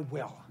or I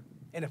will.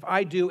 And if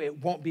I do,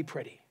 it won't be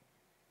pretty.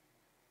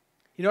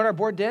 You know what our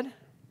board did?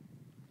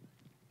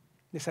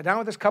 They sat down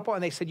with this couple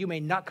and they said, you may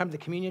not come to the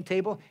communion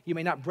table. You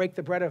may not break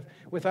the bread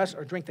with us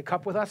or drink the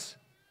cup with us.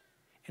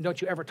 And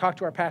don't you ever talk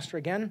to our pastor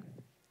again.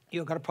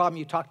 You've got a problem,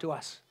 you talk to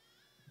us.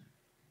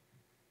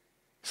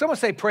 Someone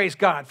say praise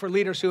God for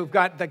leaders who have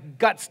got the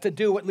guts to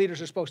do what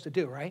leaders are supposed to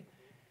do, right?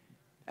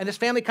 And this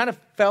family kind of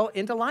fell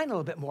into line a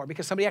little bit more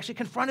because somebody actually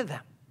confronted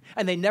them.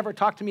 And they never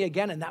talked to me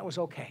again, and that was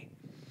okay.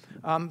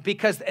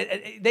 Because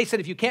they said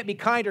if you can't be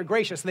kind or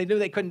gracious, and they knew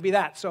they couldn't be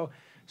that.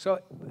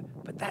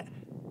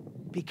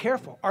 Be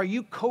careful. Are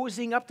you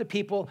cozying up to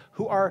people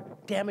who are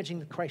damaging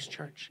the Christ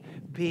church?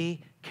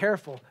 Be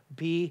careful.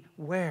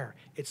 Beware.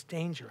 It's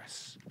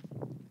dangerous.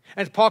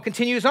 And Paul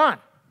continues on.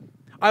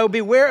 I will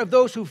beware of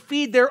those who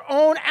feed their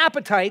own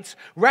appetites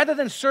rather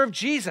than serve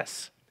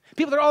Jesus.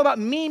 People that are all about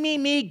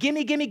me,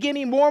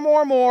 gimme,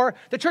 more.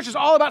 The church is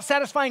all about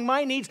satisfying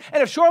my needs.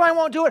 And if Shoreline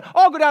won't do it,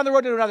 I'll go down the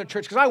road to another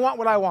church because I want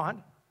what I want.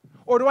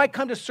 Or do I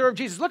come to serve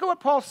Jesus? Look at what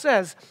Paul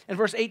says in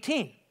verse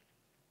 18.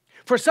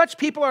 For such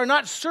people are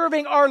not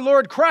serving our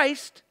Lord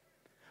Christ,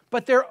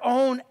 but their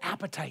own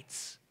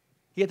appetites.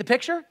 You get the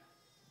picture?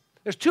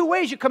 There's two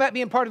ways you come at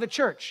being part of the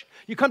church.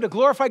 You come to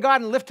glorify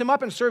God and lift him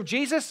up and serve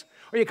Jesus,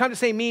 or you come to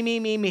say me.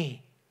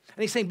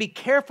 And he's saying be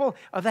careful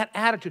of that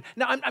attitude.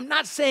 Now, I'm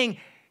not saying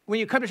when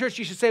you come to church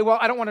you should say, well,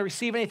 I don't want to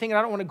receive anything and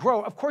I don't want to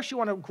grow. Of course you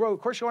want to grow. Of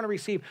course you want to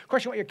receive. Of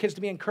course you want your kids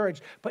to be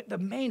encouraged. But the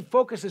main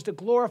focus is to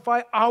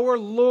glorify our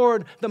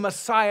Lord, the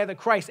Messiah, the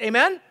Christ.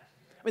 Amen?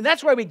 I mean,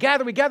 that's why we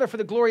gather for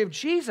the glory of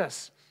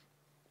Jesus.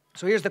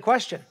 So here's the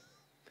question.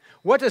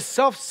 What does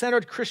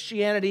self-centered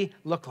Christianity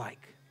look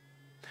like?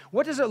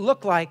 What does it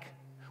look like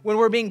when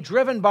we're being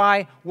driven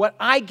by what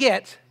I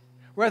get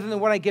rather than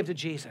what I give to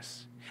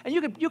Jesus? And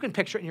you can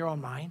picture it in your own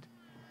mind,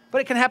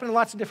 but it can happen in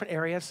lots of different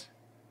areas.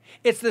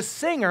 It's the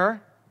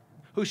singer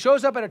who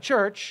shows up at a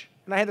church,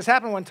 and I had this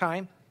happen one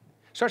time,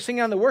 starts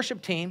singing on the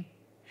worship team,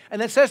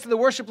 and then says to the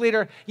worship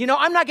leader,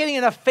 I'm not getting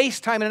enough face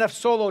time and enough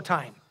solo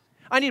time.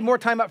 I need more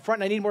time up front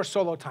and I need more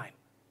solo time.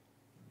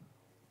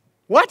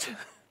 What?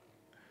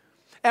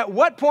 At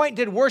what point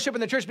did worship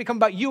in the church become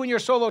about you and your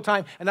solo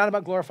time and not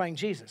about glorifying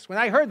Jesus? When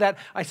I heard that,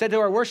 I said to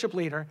our worship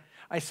leader,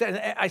 I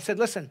said,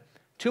 listen,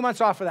 2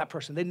 months off for that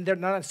person. They're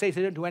not on stage.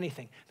 They didn't do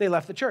anything. They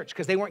left the church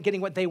because they weren't getting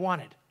what they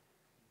wanted.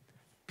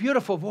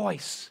 Beautiful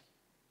voice,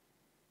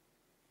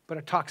 but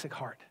a toxic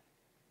heart.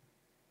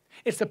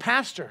 It's the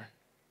pastor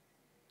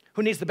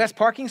who needs the best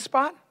parking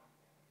spot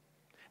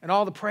and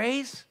all the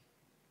praise.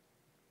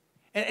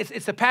 And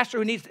it's the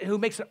pastor who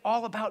makes it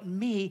all about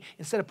me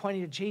instead of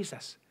pointing to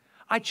Jesus.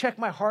 I check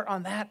my heart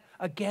on that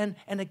again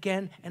and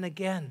again and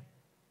again.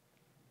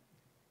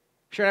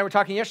 Sharon and I were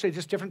talking yesterday,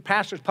 just different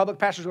pastors, public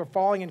pastors who are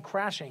falling and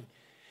crashing.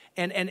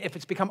 And if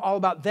it's become all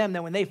about them,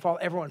 then when they fall,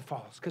 everyone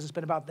falls because it's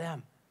been about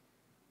them.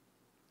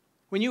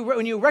 When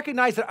you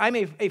recognize that I'm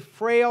a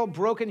frail,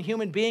 broken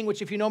human being,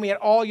 which if you know me at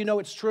all, you know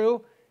it's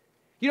true,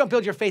 you don't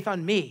build your faith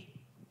on me.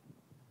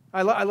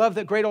 I love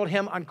that great old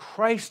hymn, on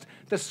Christ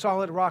the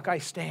solid rock I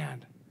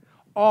stand.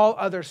 All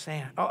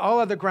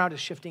other ground is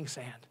shifting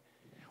sand.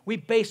 We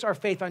base our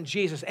faith on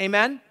Jesus.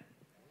 Amen?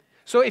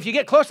 So if you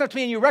get close enough to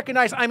me and you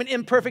recognize I'm an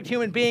imperfect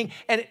human being,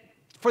 and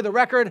for the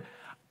record,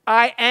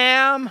 I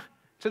am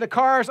to the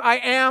cars, I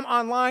am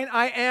online,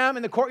 I am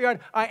in the courtyard,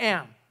 I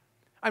am.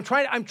 I'm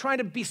trying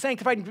to be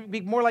sanctified and be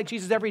more like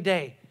Jesus every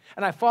day.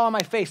 And I fall on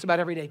my face about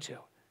every day too.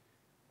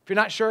 If you're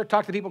not sure,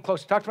 talk to people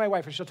close. Talk to my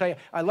wife and she'll tell you,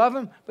 I love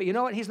him, but you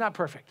know what? He's not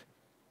perfect.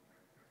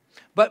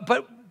 But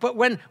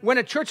when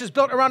a church is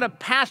built around a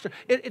pastor,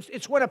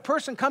 it's when a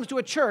person comes to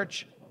a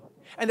church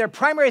and their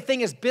primary thing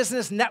is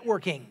business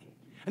networking.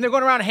 And they're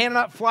going around handing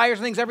out flyers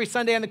and things every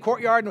Sunday in the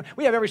courtyard. And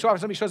we have every so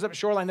often somebody shows up at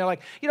Shoreline. They're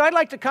like, I'd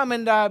like to come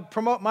and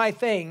promote my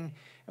thing.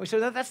 And we say,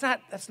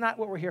 that's not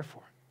what we're here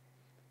for.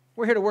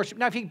 We're here to worship.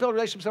 Now, if you can build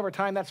relationships over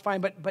time, that's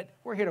fine. But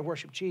we're here to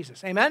worship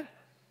Jesus. Amen?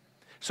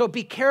 So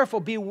be careful.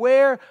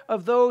 Beware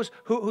of those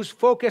whose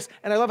focus,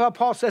 and I love how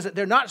Paul says it,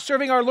 they're not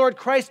serving our Lord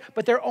Christ,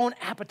 but their own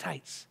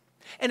appetites.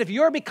 And if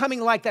you're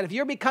becoming like that, if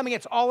you're becoming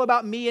it's all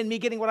about me and me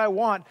getting what I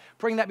want,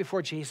 bring that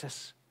before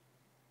Jesus.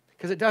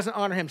 Because it doesn't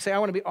honor him. Say, I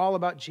want to be all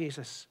about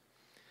Jesus.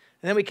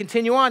 And then we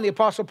continue on. The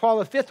Apostle Paul,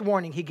 the fifth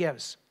warning he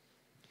gives.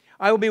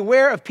 I will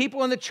beware of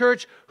people in the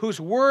church whose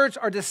words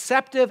are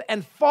deceptive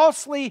and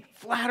falsely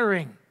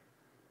flattering.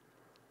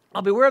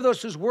 I'll beware of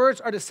those whose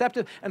words are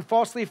deceptive and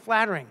falsely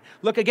flattering.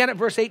 Look again at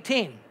verse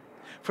 18.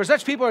 For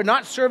such people are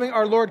not serving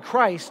our Lord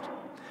Christ,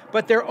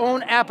 but their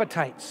own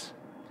appetites.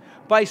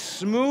 By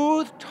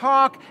smooth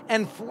talk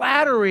and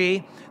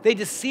flattery, they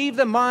deceive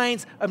the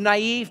minds of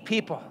naive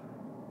people.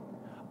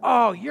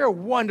 Oh, you're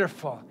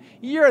wonderful.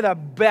 You're the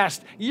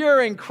best.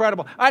 You're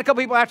incredible. I had a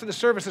couple people after the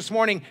service this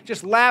morning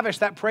just lavish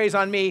that praise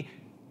on me,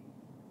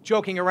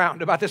 joking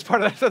around about this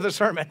part of the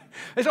sermon.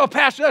 They said, oh,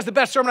 Pastor, that's the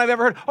best sermon I've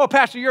ever heard. Oh,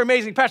 Pastor, you're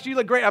amazing. Pastor, you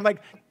look great. I'm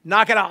like,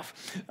 knock it off.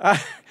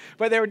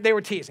 But they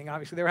were teasing,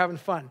 obviously. They were having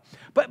fun.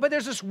 But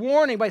there's this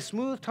warning by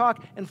smooth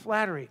talk and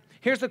flattery.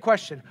 Here's the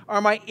question.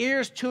 Are my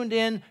ears tuned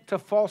in to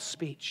false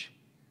speech?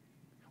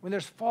 When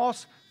there's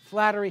false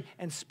flattery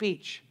and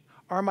speech,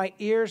 are my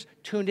ears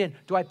tuned in?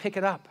 Do I pick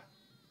it up?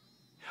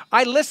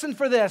 I listen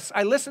for this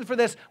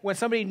when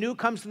somebody new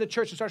comes to the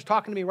church and starts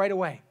talking to me right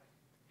away.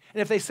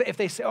 And if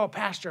they say, oh,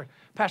 Pastor,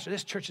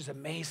 this church is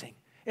amazing.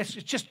 It's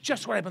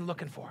just what I've been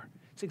looking for.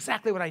 It's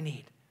exactly what I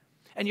need.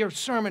 And your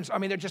sermons, I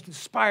mean, they're just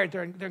inspired.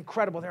 They're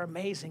incredible. They're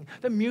amazing.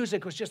 The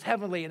music was just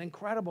heavenly and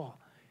incredible.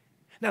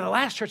 Now, the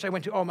last church I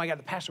went to, oh my God,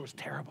 the pastor was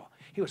terrible.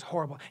 He was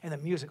horrible. And the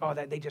music,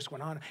 they just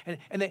went on.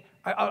 And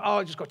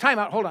I'll just go, time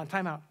out, hold on,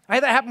 time out. I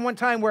had that happen one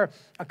time where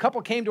a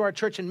couple came to our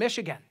church in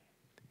Michigan.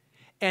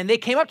 And they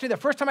came up to me the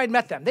first time I'd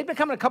met them. They'd been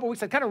coming a couple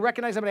weeks. I kind of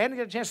recognized them, but I hadn't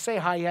got a chance to say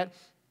hi yet.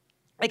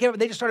 They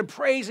just started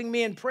praising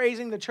me and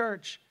praising the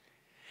church.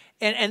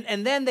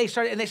 And then they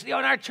said, in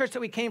our church that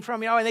we came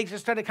from, and they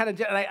just started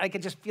and I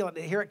could just feel it.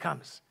 Here it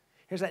comes.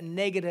 Here's that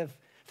negative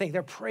thing.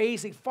 They're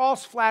praising,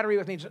 false flattery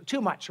with me.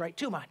 Too much, right?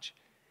 Too much.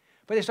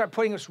 But they start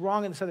putting us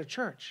wrong in this other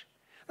church.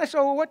 And I said,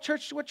 well, what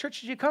church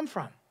did you come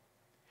from?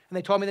 And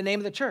they told me the name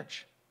of the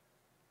church.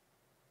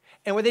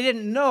 And what they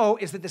didn't know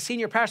is that the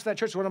senior pastor of that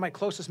church was one of my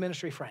closest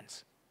ministry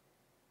friends.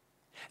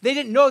 They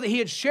didn't know that he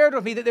had shared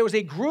with me that there was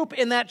a group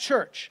in that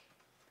church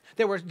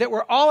that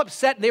were all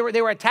upset. They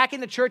were attacking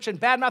the church and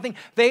bad-mouthing.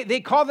 They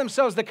called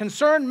themselves the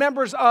concerned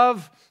members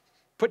of,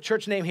 put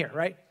church name here,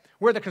 right?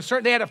 We're the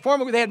concerned. They had a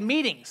formal group. They had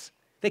meetings.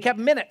 They kept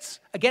minutes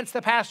against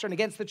the pastor and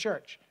against the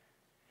church.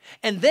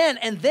 And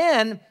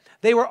then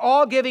they were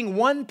all giving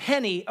 1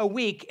 penny a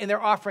week in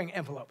their offering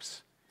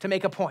envelopes to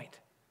make a point.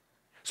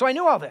 So I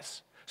knew all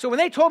this. So when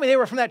they told me they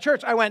were from that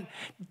church, I went,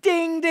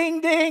 ding,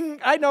 ding, ding.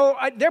 I know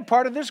they're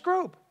part of this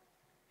group.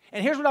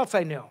 And here's what else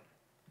I knew.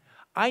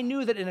 I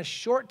knew that in a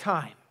short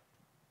time,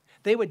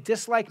 they would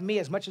dislike me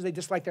as much as they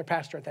disliked their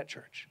pastor at that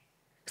church.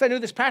 Because I knew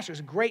this pastor was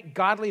a great,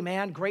 godly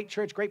man, great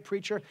church, great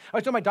preacher. I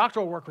was doing my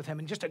doctoral work with him,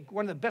 and just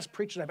one of the best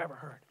preachers I've ever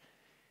heard.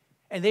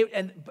 And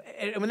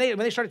when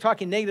they started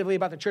talking negatively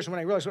about the church, and when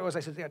I realized what it was,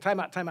 I said, yeah, time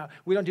out.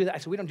 We don't do that. I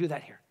said, we don't do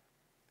that here.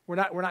 We're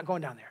not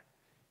going down there.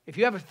 If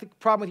you have a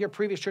problem with your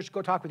previous church,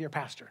 go talk with your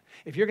pastor.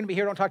 If you're going to be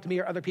here, don't talk to me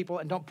or other people,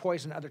 and don't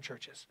poison other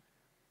churches.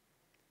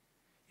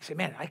 You say,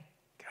 man,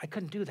 I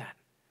couldn't do that.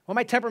 Well,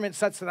 my temperament's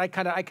such that I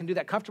can do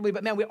that comfortably,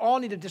 but man, we all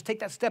need to just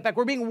take that step back.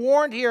 We're being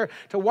warned here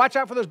to watch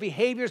out for those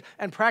behaviors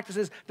and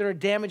practices that are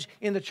damage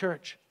in the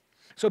church.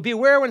 So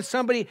beware when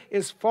somebody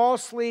is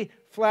falsely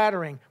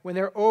flattering, when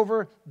they're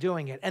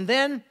overdoing it. And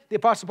then the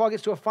Apostle Paul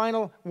gets to a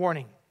final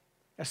warning,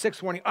 a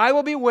 6th warning. I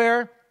will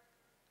beware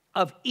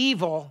of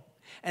evil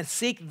and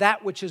seek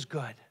that which is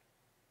good.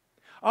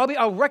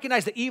 I'll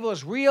recognize that evil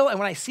is real, and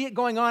when I see it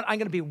going on, I'm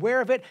going to be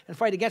aware of it and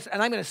fight against it,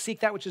 and I'm going to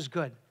seek that which is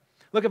good.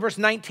 Look at verse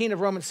 19 of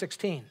Romans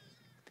 16.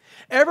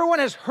 Everyone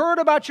has heard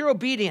about your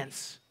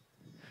obedience,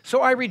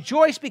 so I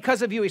rejoice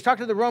because of you. He's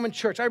talking to the Roman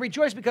church. I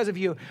rejoice because of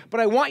you, but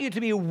I want you to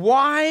be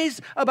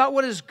wise about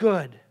what is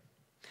good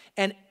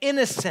and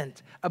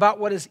innocent about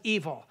what is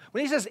evil.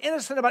 When he says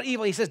innocent about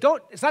evil, he says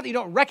it's not that you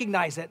don't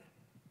recognize it,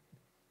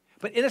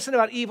 but innocent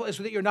about evil is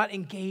that you're not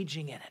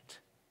engaging in it.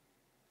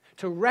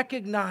 To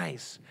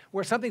recognize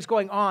where something's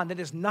going on that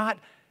is not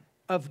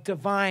of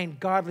divine,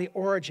 godly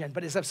origin,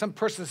 but is of some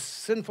person's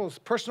sinful,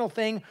 personal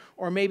thing,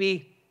 or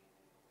maybe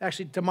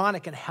actually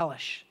demonic and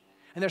hellish.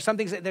 And there's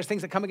things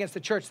that come against the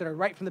church that are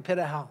right from the pit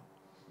of hell.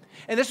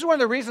 And this is one of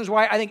the reasons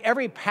why I think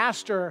every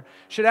pastor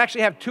should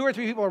actually have 2 or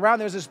 3 people around.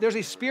 There's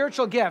a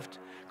spiritual gift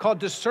called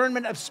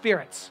discernment of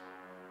spirits.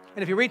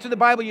 And if you read through the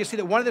Bible, you see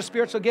that one of the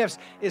spiritual gifts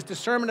is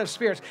discernment of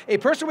spirits. A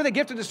person with a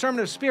gift of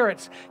discernment of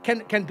spirits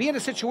can be in a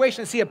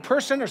situation and see a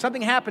person or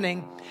something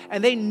happening,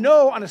 and they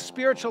know on a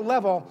spiritual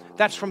level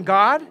that's from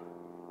God,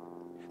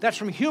 that's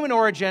from human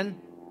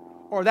origin,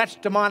 or that's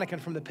demonic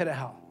and from the pit of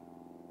hell.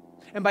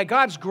 And by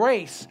God's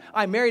grace,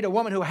 I married a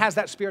woman who has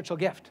that spiritual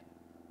gift.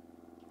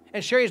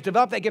 And Sherry has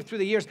developed that gift through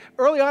the years.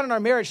 Early on in our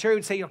marriage, Sherry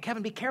would say,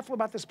 Kevin, be careful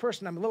about this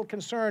person. I'm a little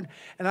concerned.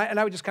 And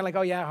I would just kind of like,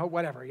 oh yeah,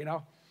 whatever,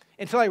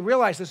 Until I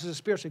realized this is a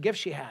spiritual gift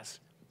she has.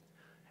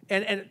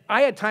 And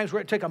I had times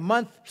where it took a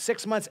month,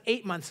 6 months,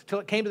 8 months till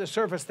it came to the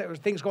surface that there was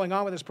things going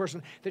on with this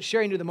person that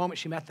Sherry knew the moment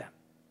she met them.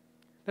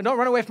 Now, don't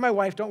run away from my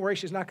wife. Don't worry,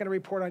 she's not going to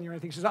report on you or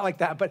anything. She's not like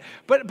that. But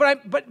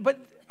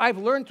I've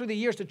learned through the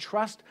years to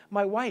trust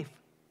my wife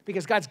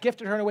because God's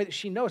gifted her in a way that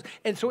she knows.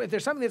 And so if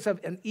there's something that's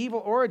of an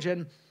evil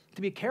origin,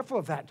 to be careful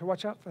of that, to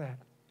watch out for that.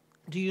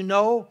 Do you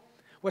know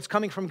what's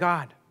coming from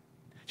God?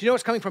 Do you know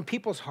what's coming from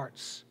people's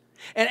hearts?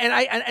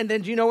 And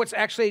then do you know what's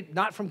actually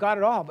not from God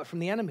at all, but from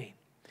the enemy?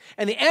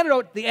 And the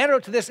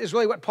antidote to this is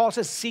really what Paul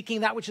says,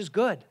 seeking that which is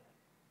good.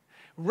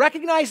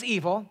 Recognize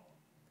evil,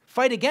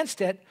 fight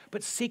against it,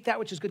 but seek that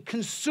which is good.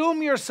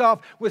 Consume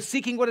yourself with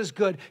seeking what is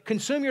good.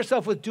 Consume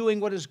yourself with doing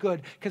what is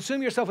good.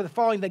 Consume yourself with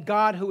following the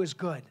God who is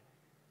good.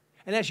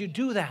 And as you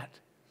do that,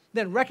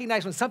 then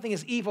recognize when something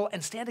is evil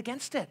and stand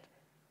against it.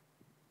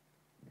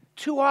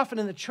 Too often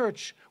in the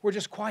church, we're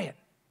just quiet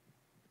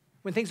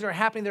when things that are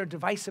happening that are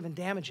divisive and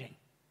damaging.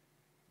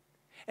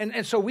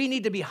 And so we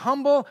need to be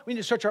humble. We need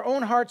to search our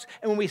own hearts.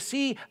 And when we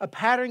see a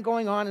pattern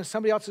going on in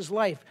somebody else's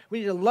life, we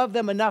need to love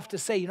them enough to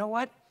say, you know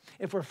what?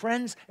 If we're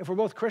friends, if we're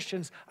both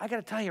Christians, I got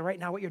to tell you right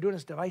now what you're doing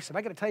is divisive.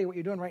 I got to tell you what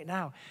you're doing right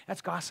now.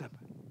 That's gossip.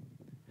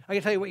 I got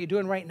to tell you what you're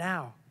doing right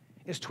now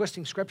is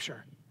twisting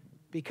Scripture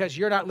because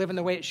you're not living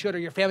the way it should or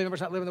your family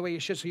member's not living the way you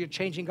should, so you're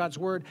changing God's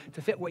word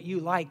to fit what you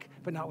like,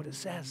 but not what it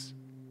says.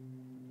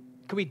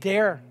 Could we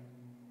dare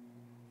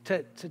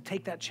to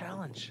take that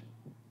challenge?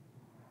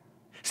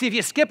 See, if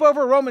you skip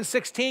over Romans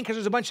 16 because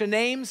there's a bunch of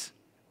names,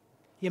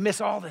 you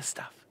miss all this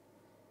stuff.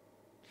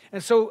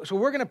 And so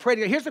we're going to pray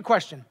together. Here's the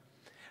question.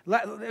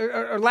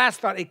 Or last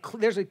thought.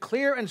 There's a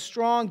clear and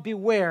strong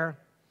beware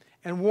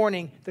and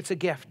warning that's a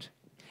gift.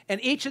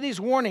 And each of these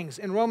warnings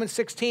in Romans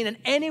 16 and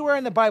anywhere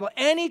in the Bible,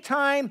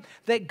 anytime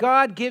that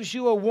God gives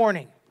you a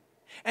warning,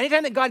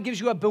 anytime that God gives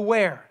you a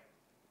beware,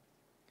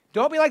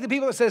 don't be like the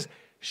people that says,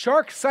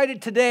 shark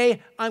sighted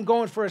today, I'm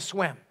going for a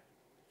swim.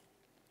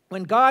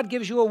 When God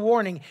gives you a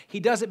warning, he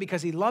does it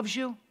because he loves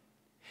you.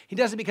 He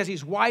does it because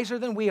he's wiser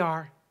than we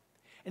are.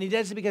 And he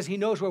does it because he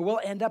knows where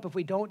we'll end up if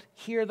we don't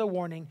hear the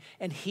warning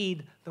and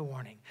heed the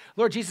warning.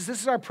 Lord Jesus,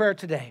 this is our prayer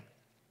today,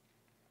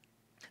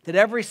 that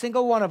every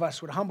single one of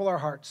us would humble our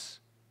hearts.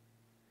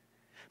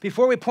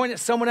 Before we point at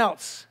someone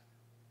else,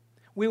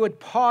 we would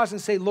pause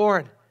and say,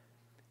 Lord,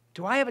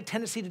 do I have a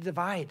tendency to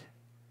divide?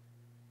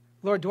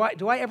 Lord,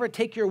 do I ever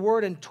take your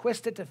word and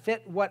twist it to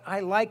fit what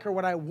I like or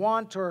what I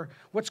want or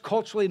what's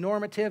culturally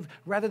normative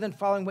rather than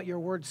following what your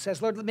word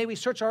says? Lord, may we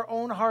search our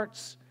own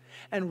hearts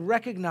and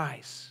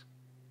recognize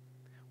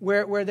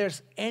where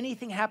there's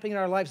anything happening in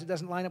our lives that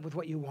doesn't line up with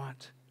what you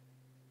want.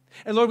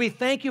 And Lord, we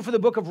thank you for the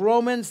book of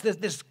Romans,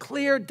 this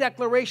clear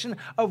declaration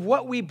of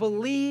what we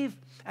believe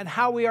and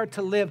how we are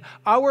to live.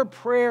 Our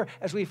prayer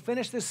as we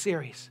finish this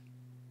series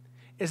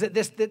is that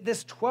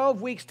this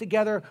 12 weeks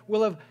together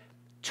will have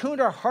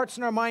tuned our hearts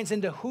and our minds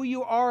into who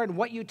you are and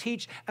what you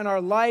teach and our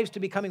lives to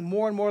becoming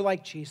more and more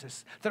like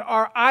Jesus. That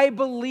our I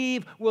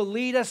believe will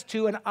lead us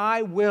to an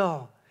I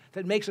will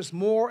that makes us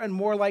more and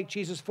more like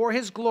Jesus for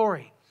his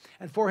glory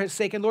and for his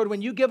sake. And Lord,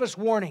 when you give us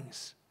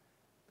warnings,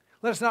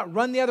 let us not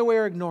run the other way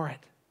or ignore it.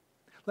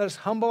 Let us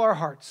humble our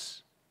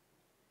hearts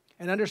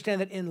and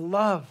understand that in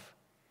love,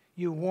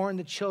 you warn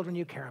the children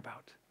you care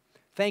about.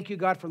 Thank you,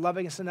 God, for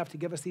loving us enough to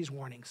give us these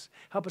warnings.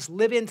 Help us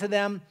live into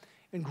them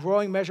in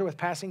growing measure with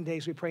passing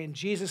days, we pray in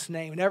Jesus'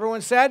 name. And everyone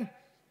said,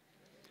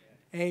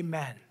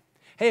 Amen.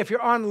 Hey, if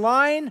you're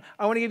online,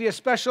 I want to give you a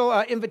special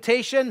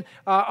invitation,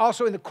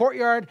 also in the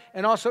courtyard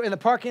and also in the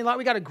parking lot.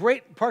 We got a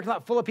great parking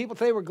lot full of people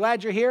today. We're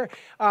glad you're here.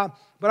 But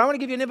I want to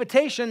give you an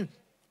invitation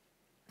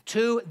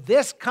to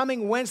this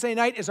coming Wednesday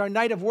night is our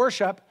night of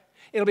worship.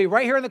 It'll be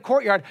right here in the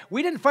courtyard.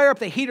 We didn't fire up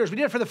the heaters. We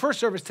did it for the first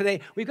service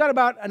today. We've got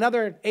about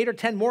another 8 or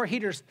 10 more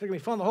heaters. They're going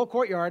to be filling the whole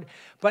courtyard.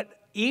 But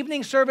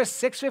evening service,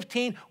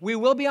 6:15, we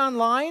will be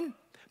online.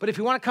 But if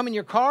you want to come in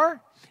your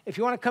car, if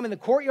you want to come in the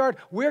courtyard,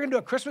 we're going to do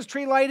a Christmas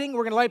tree lighting.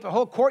 We're going to light up the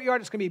whole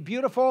courtyard. It's going to be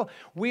beautiful.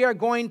 We are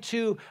going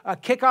to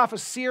kick off a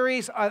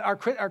series, our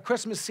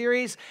Christmas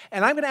series.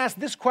 And I'm going to ask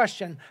this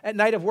question at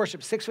night of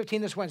worship,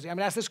 6:15 this Wednesday. I'm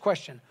going to ask this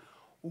question.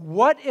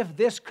 What if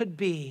this could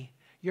be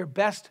your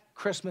best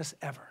Christmas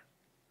ever?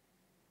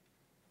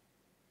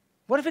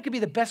 What if it could be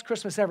the best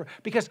Christmas ever?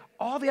 Because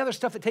all the other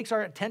stuff that takes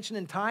our attention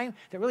and time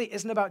that really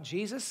isn't about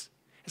Jesus,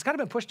 it's kind of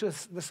been pushed to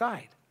the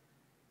side.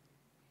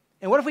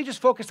 And what if we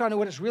just focused on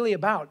what it's really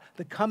about,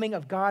 the coming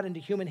of God into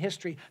human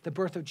history, the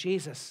birth of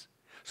Jesus?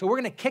 So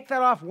we're going to kick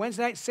that off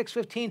Wednesday night,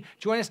 6:15.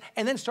 Join us.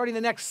 And then starting the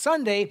next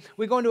Sunday,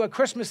 we go into a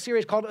Christmas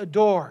series called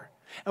Adore.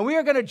 And we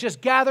are going to just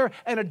gather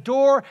and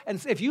adore.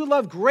 And if you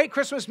love great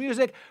Christmas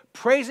music,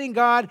 praising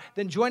God,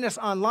 then join us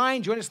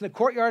online. Join us in the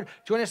courtyard.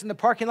 Join us in the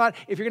parking lot.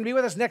 If you're going to be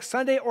with us next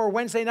Sunday or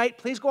Wednesday night,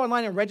 please go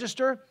online and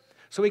register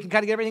so we can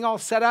kind of get everything all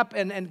set up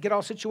and get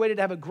all situated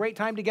to have a great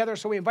time together.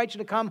 So we invite you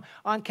to come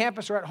on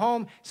campus or at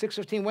home,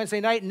 6:15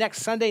 Wednesday night,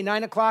 next Sunday,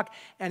 9 o'clock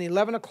and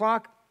 11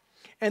 o'clock.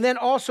 And then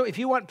also, if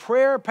you want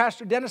prayer,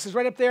 Pastor Dennis is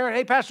right up there.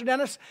 Hey, Pastor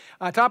Dennis,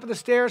 top of the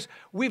stairs.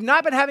 We've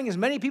not been having as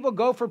many people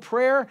go for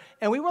prayer,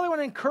 and we really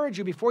want to encourage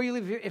you before you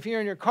leave, if you're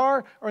in your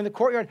car or in the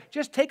courtyard,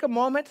 just take a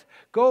moment,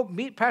 go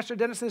meet Pastor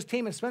Dennis and his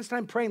team and spend some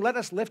time praying. Let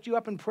us lift you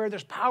up in prayer.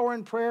 There's power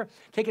in prayer.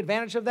 Take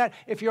advantage of that.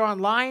 If you're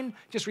online,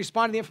 just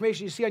respond to the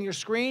information you see on your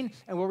screen,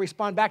 and we'll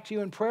respond back to you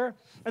in prayer.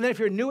 And then if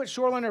you're new at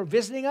Shoreline or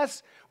visiting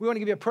us, we want to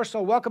give you a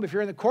personal welcome. If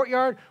you're in the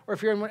courtyard or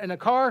if you're in a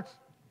car,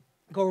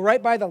 go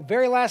right by the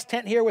very last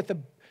tent here with the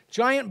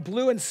giant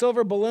blue and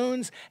silver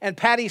balloons and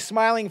Patty's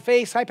smiling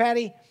face. Hi,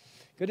 Patty.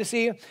 Good to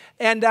see you.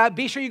 And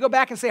be sure you go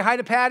back and say hi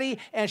to Patty.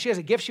 And she has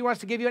a gift she wants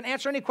to give you and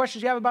answer any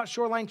questions you have about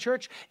Shoreline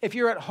Church. If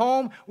you're at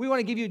home, we want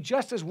to give you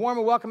just as warm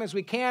a welcome as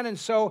we can. And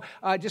so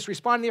just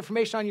respond to the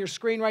information on your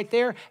screen right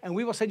there. And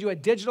we will send you a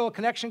digital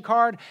connection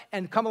card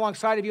and come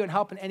alongside of you and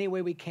help in any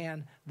way we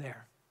can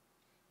there.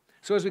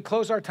 So as we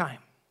close our time,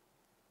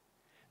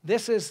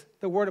 this is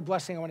the word of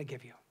blessing I want to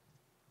give you.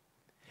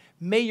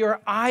 May your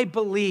I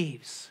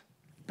believes,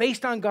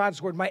 based on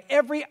God's word, my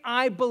every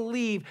I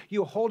believe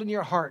you hold in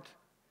your heart,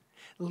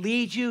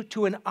 lead you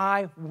to an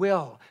I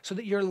will, so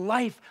that your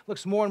life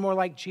looks more and more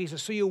like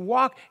Jesus, so you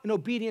walk in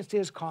obedience to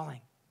his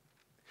calling,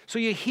 so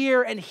you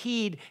hear and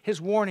heed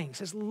his warnings,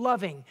 his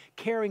loving,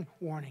 caring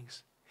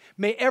warnings.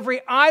 May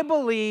every I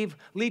believe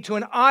lead to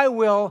an I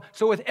will,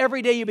 so with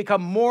every day you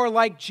become more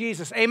like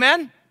Jesus.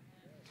 Amen?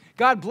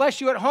 God bless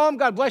you at home.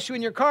 God bless you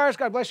in your cars.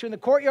 God bless you in the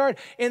courtyard.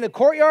 In the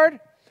courtyard,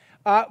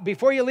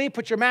 before you leave,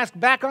 put your mask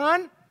back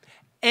on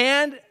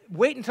and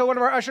wait until one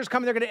of our ushers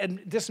come. They're going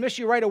to dismiss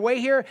you right away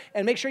here.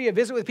 And make sure you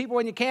visit with people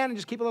when you can and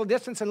just keep a little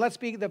distance and let's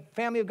be the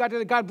family of God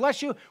together. God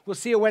bless you. We'll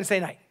see you Wednesday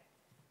night.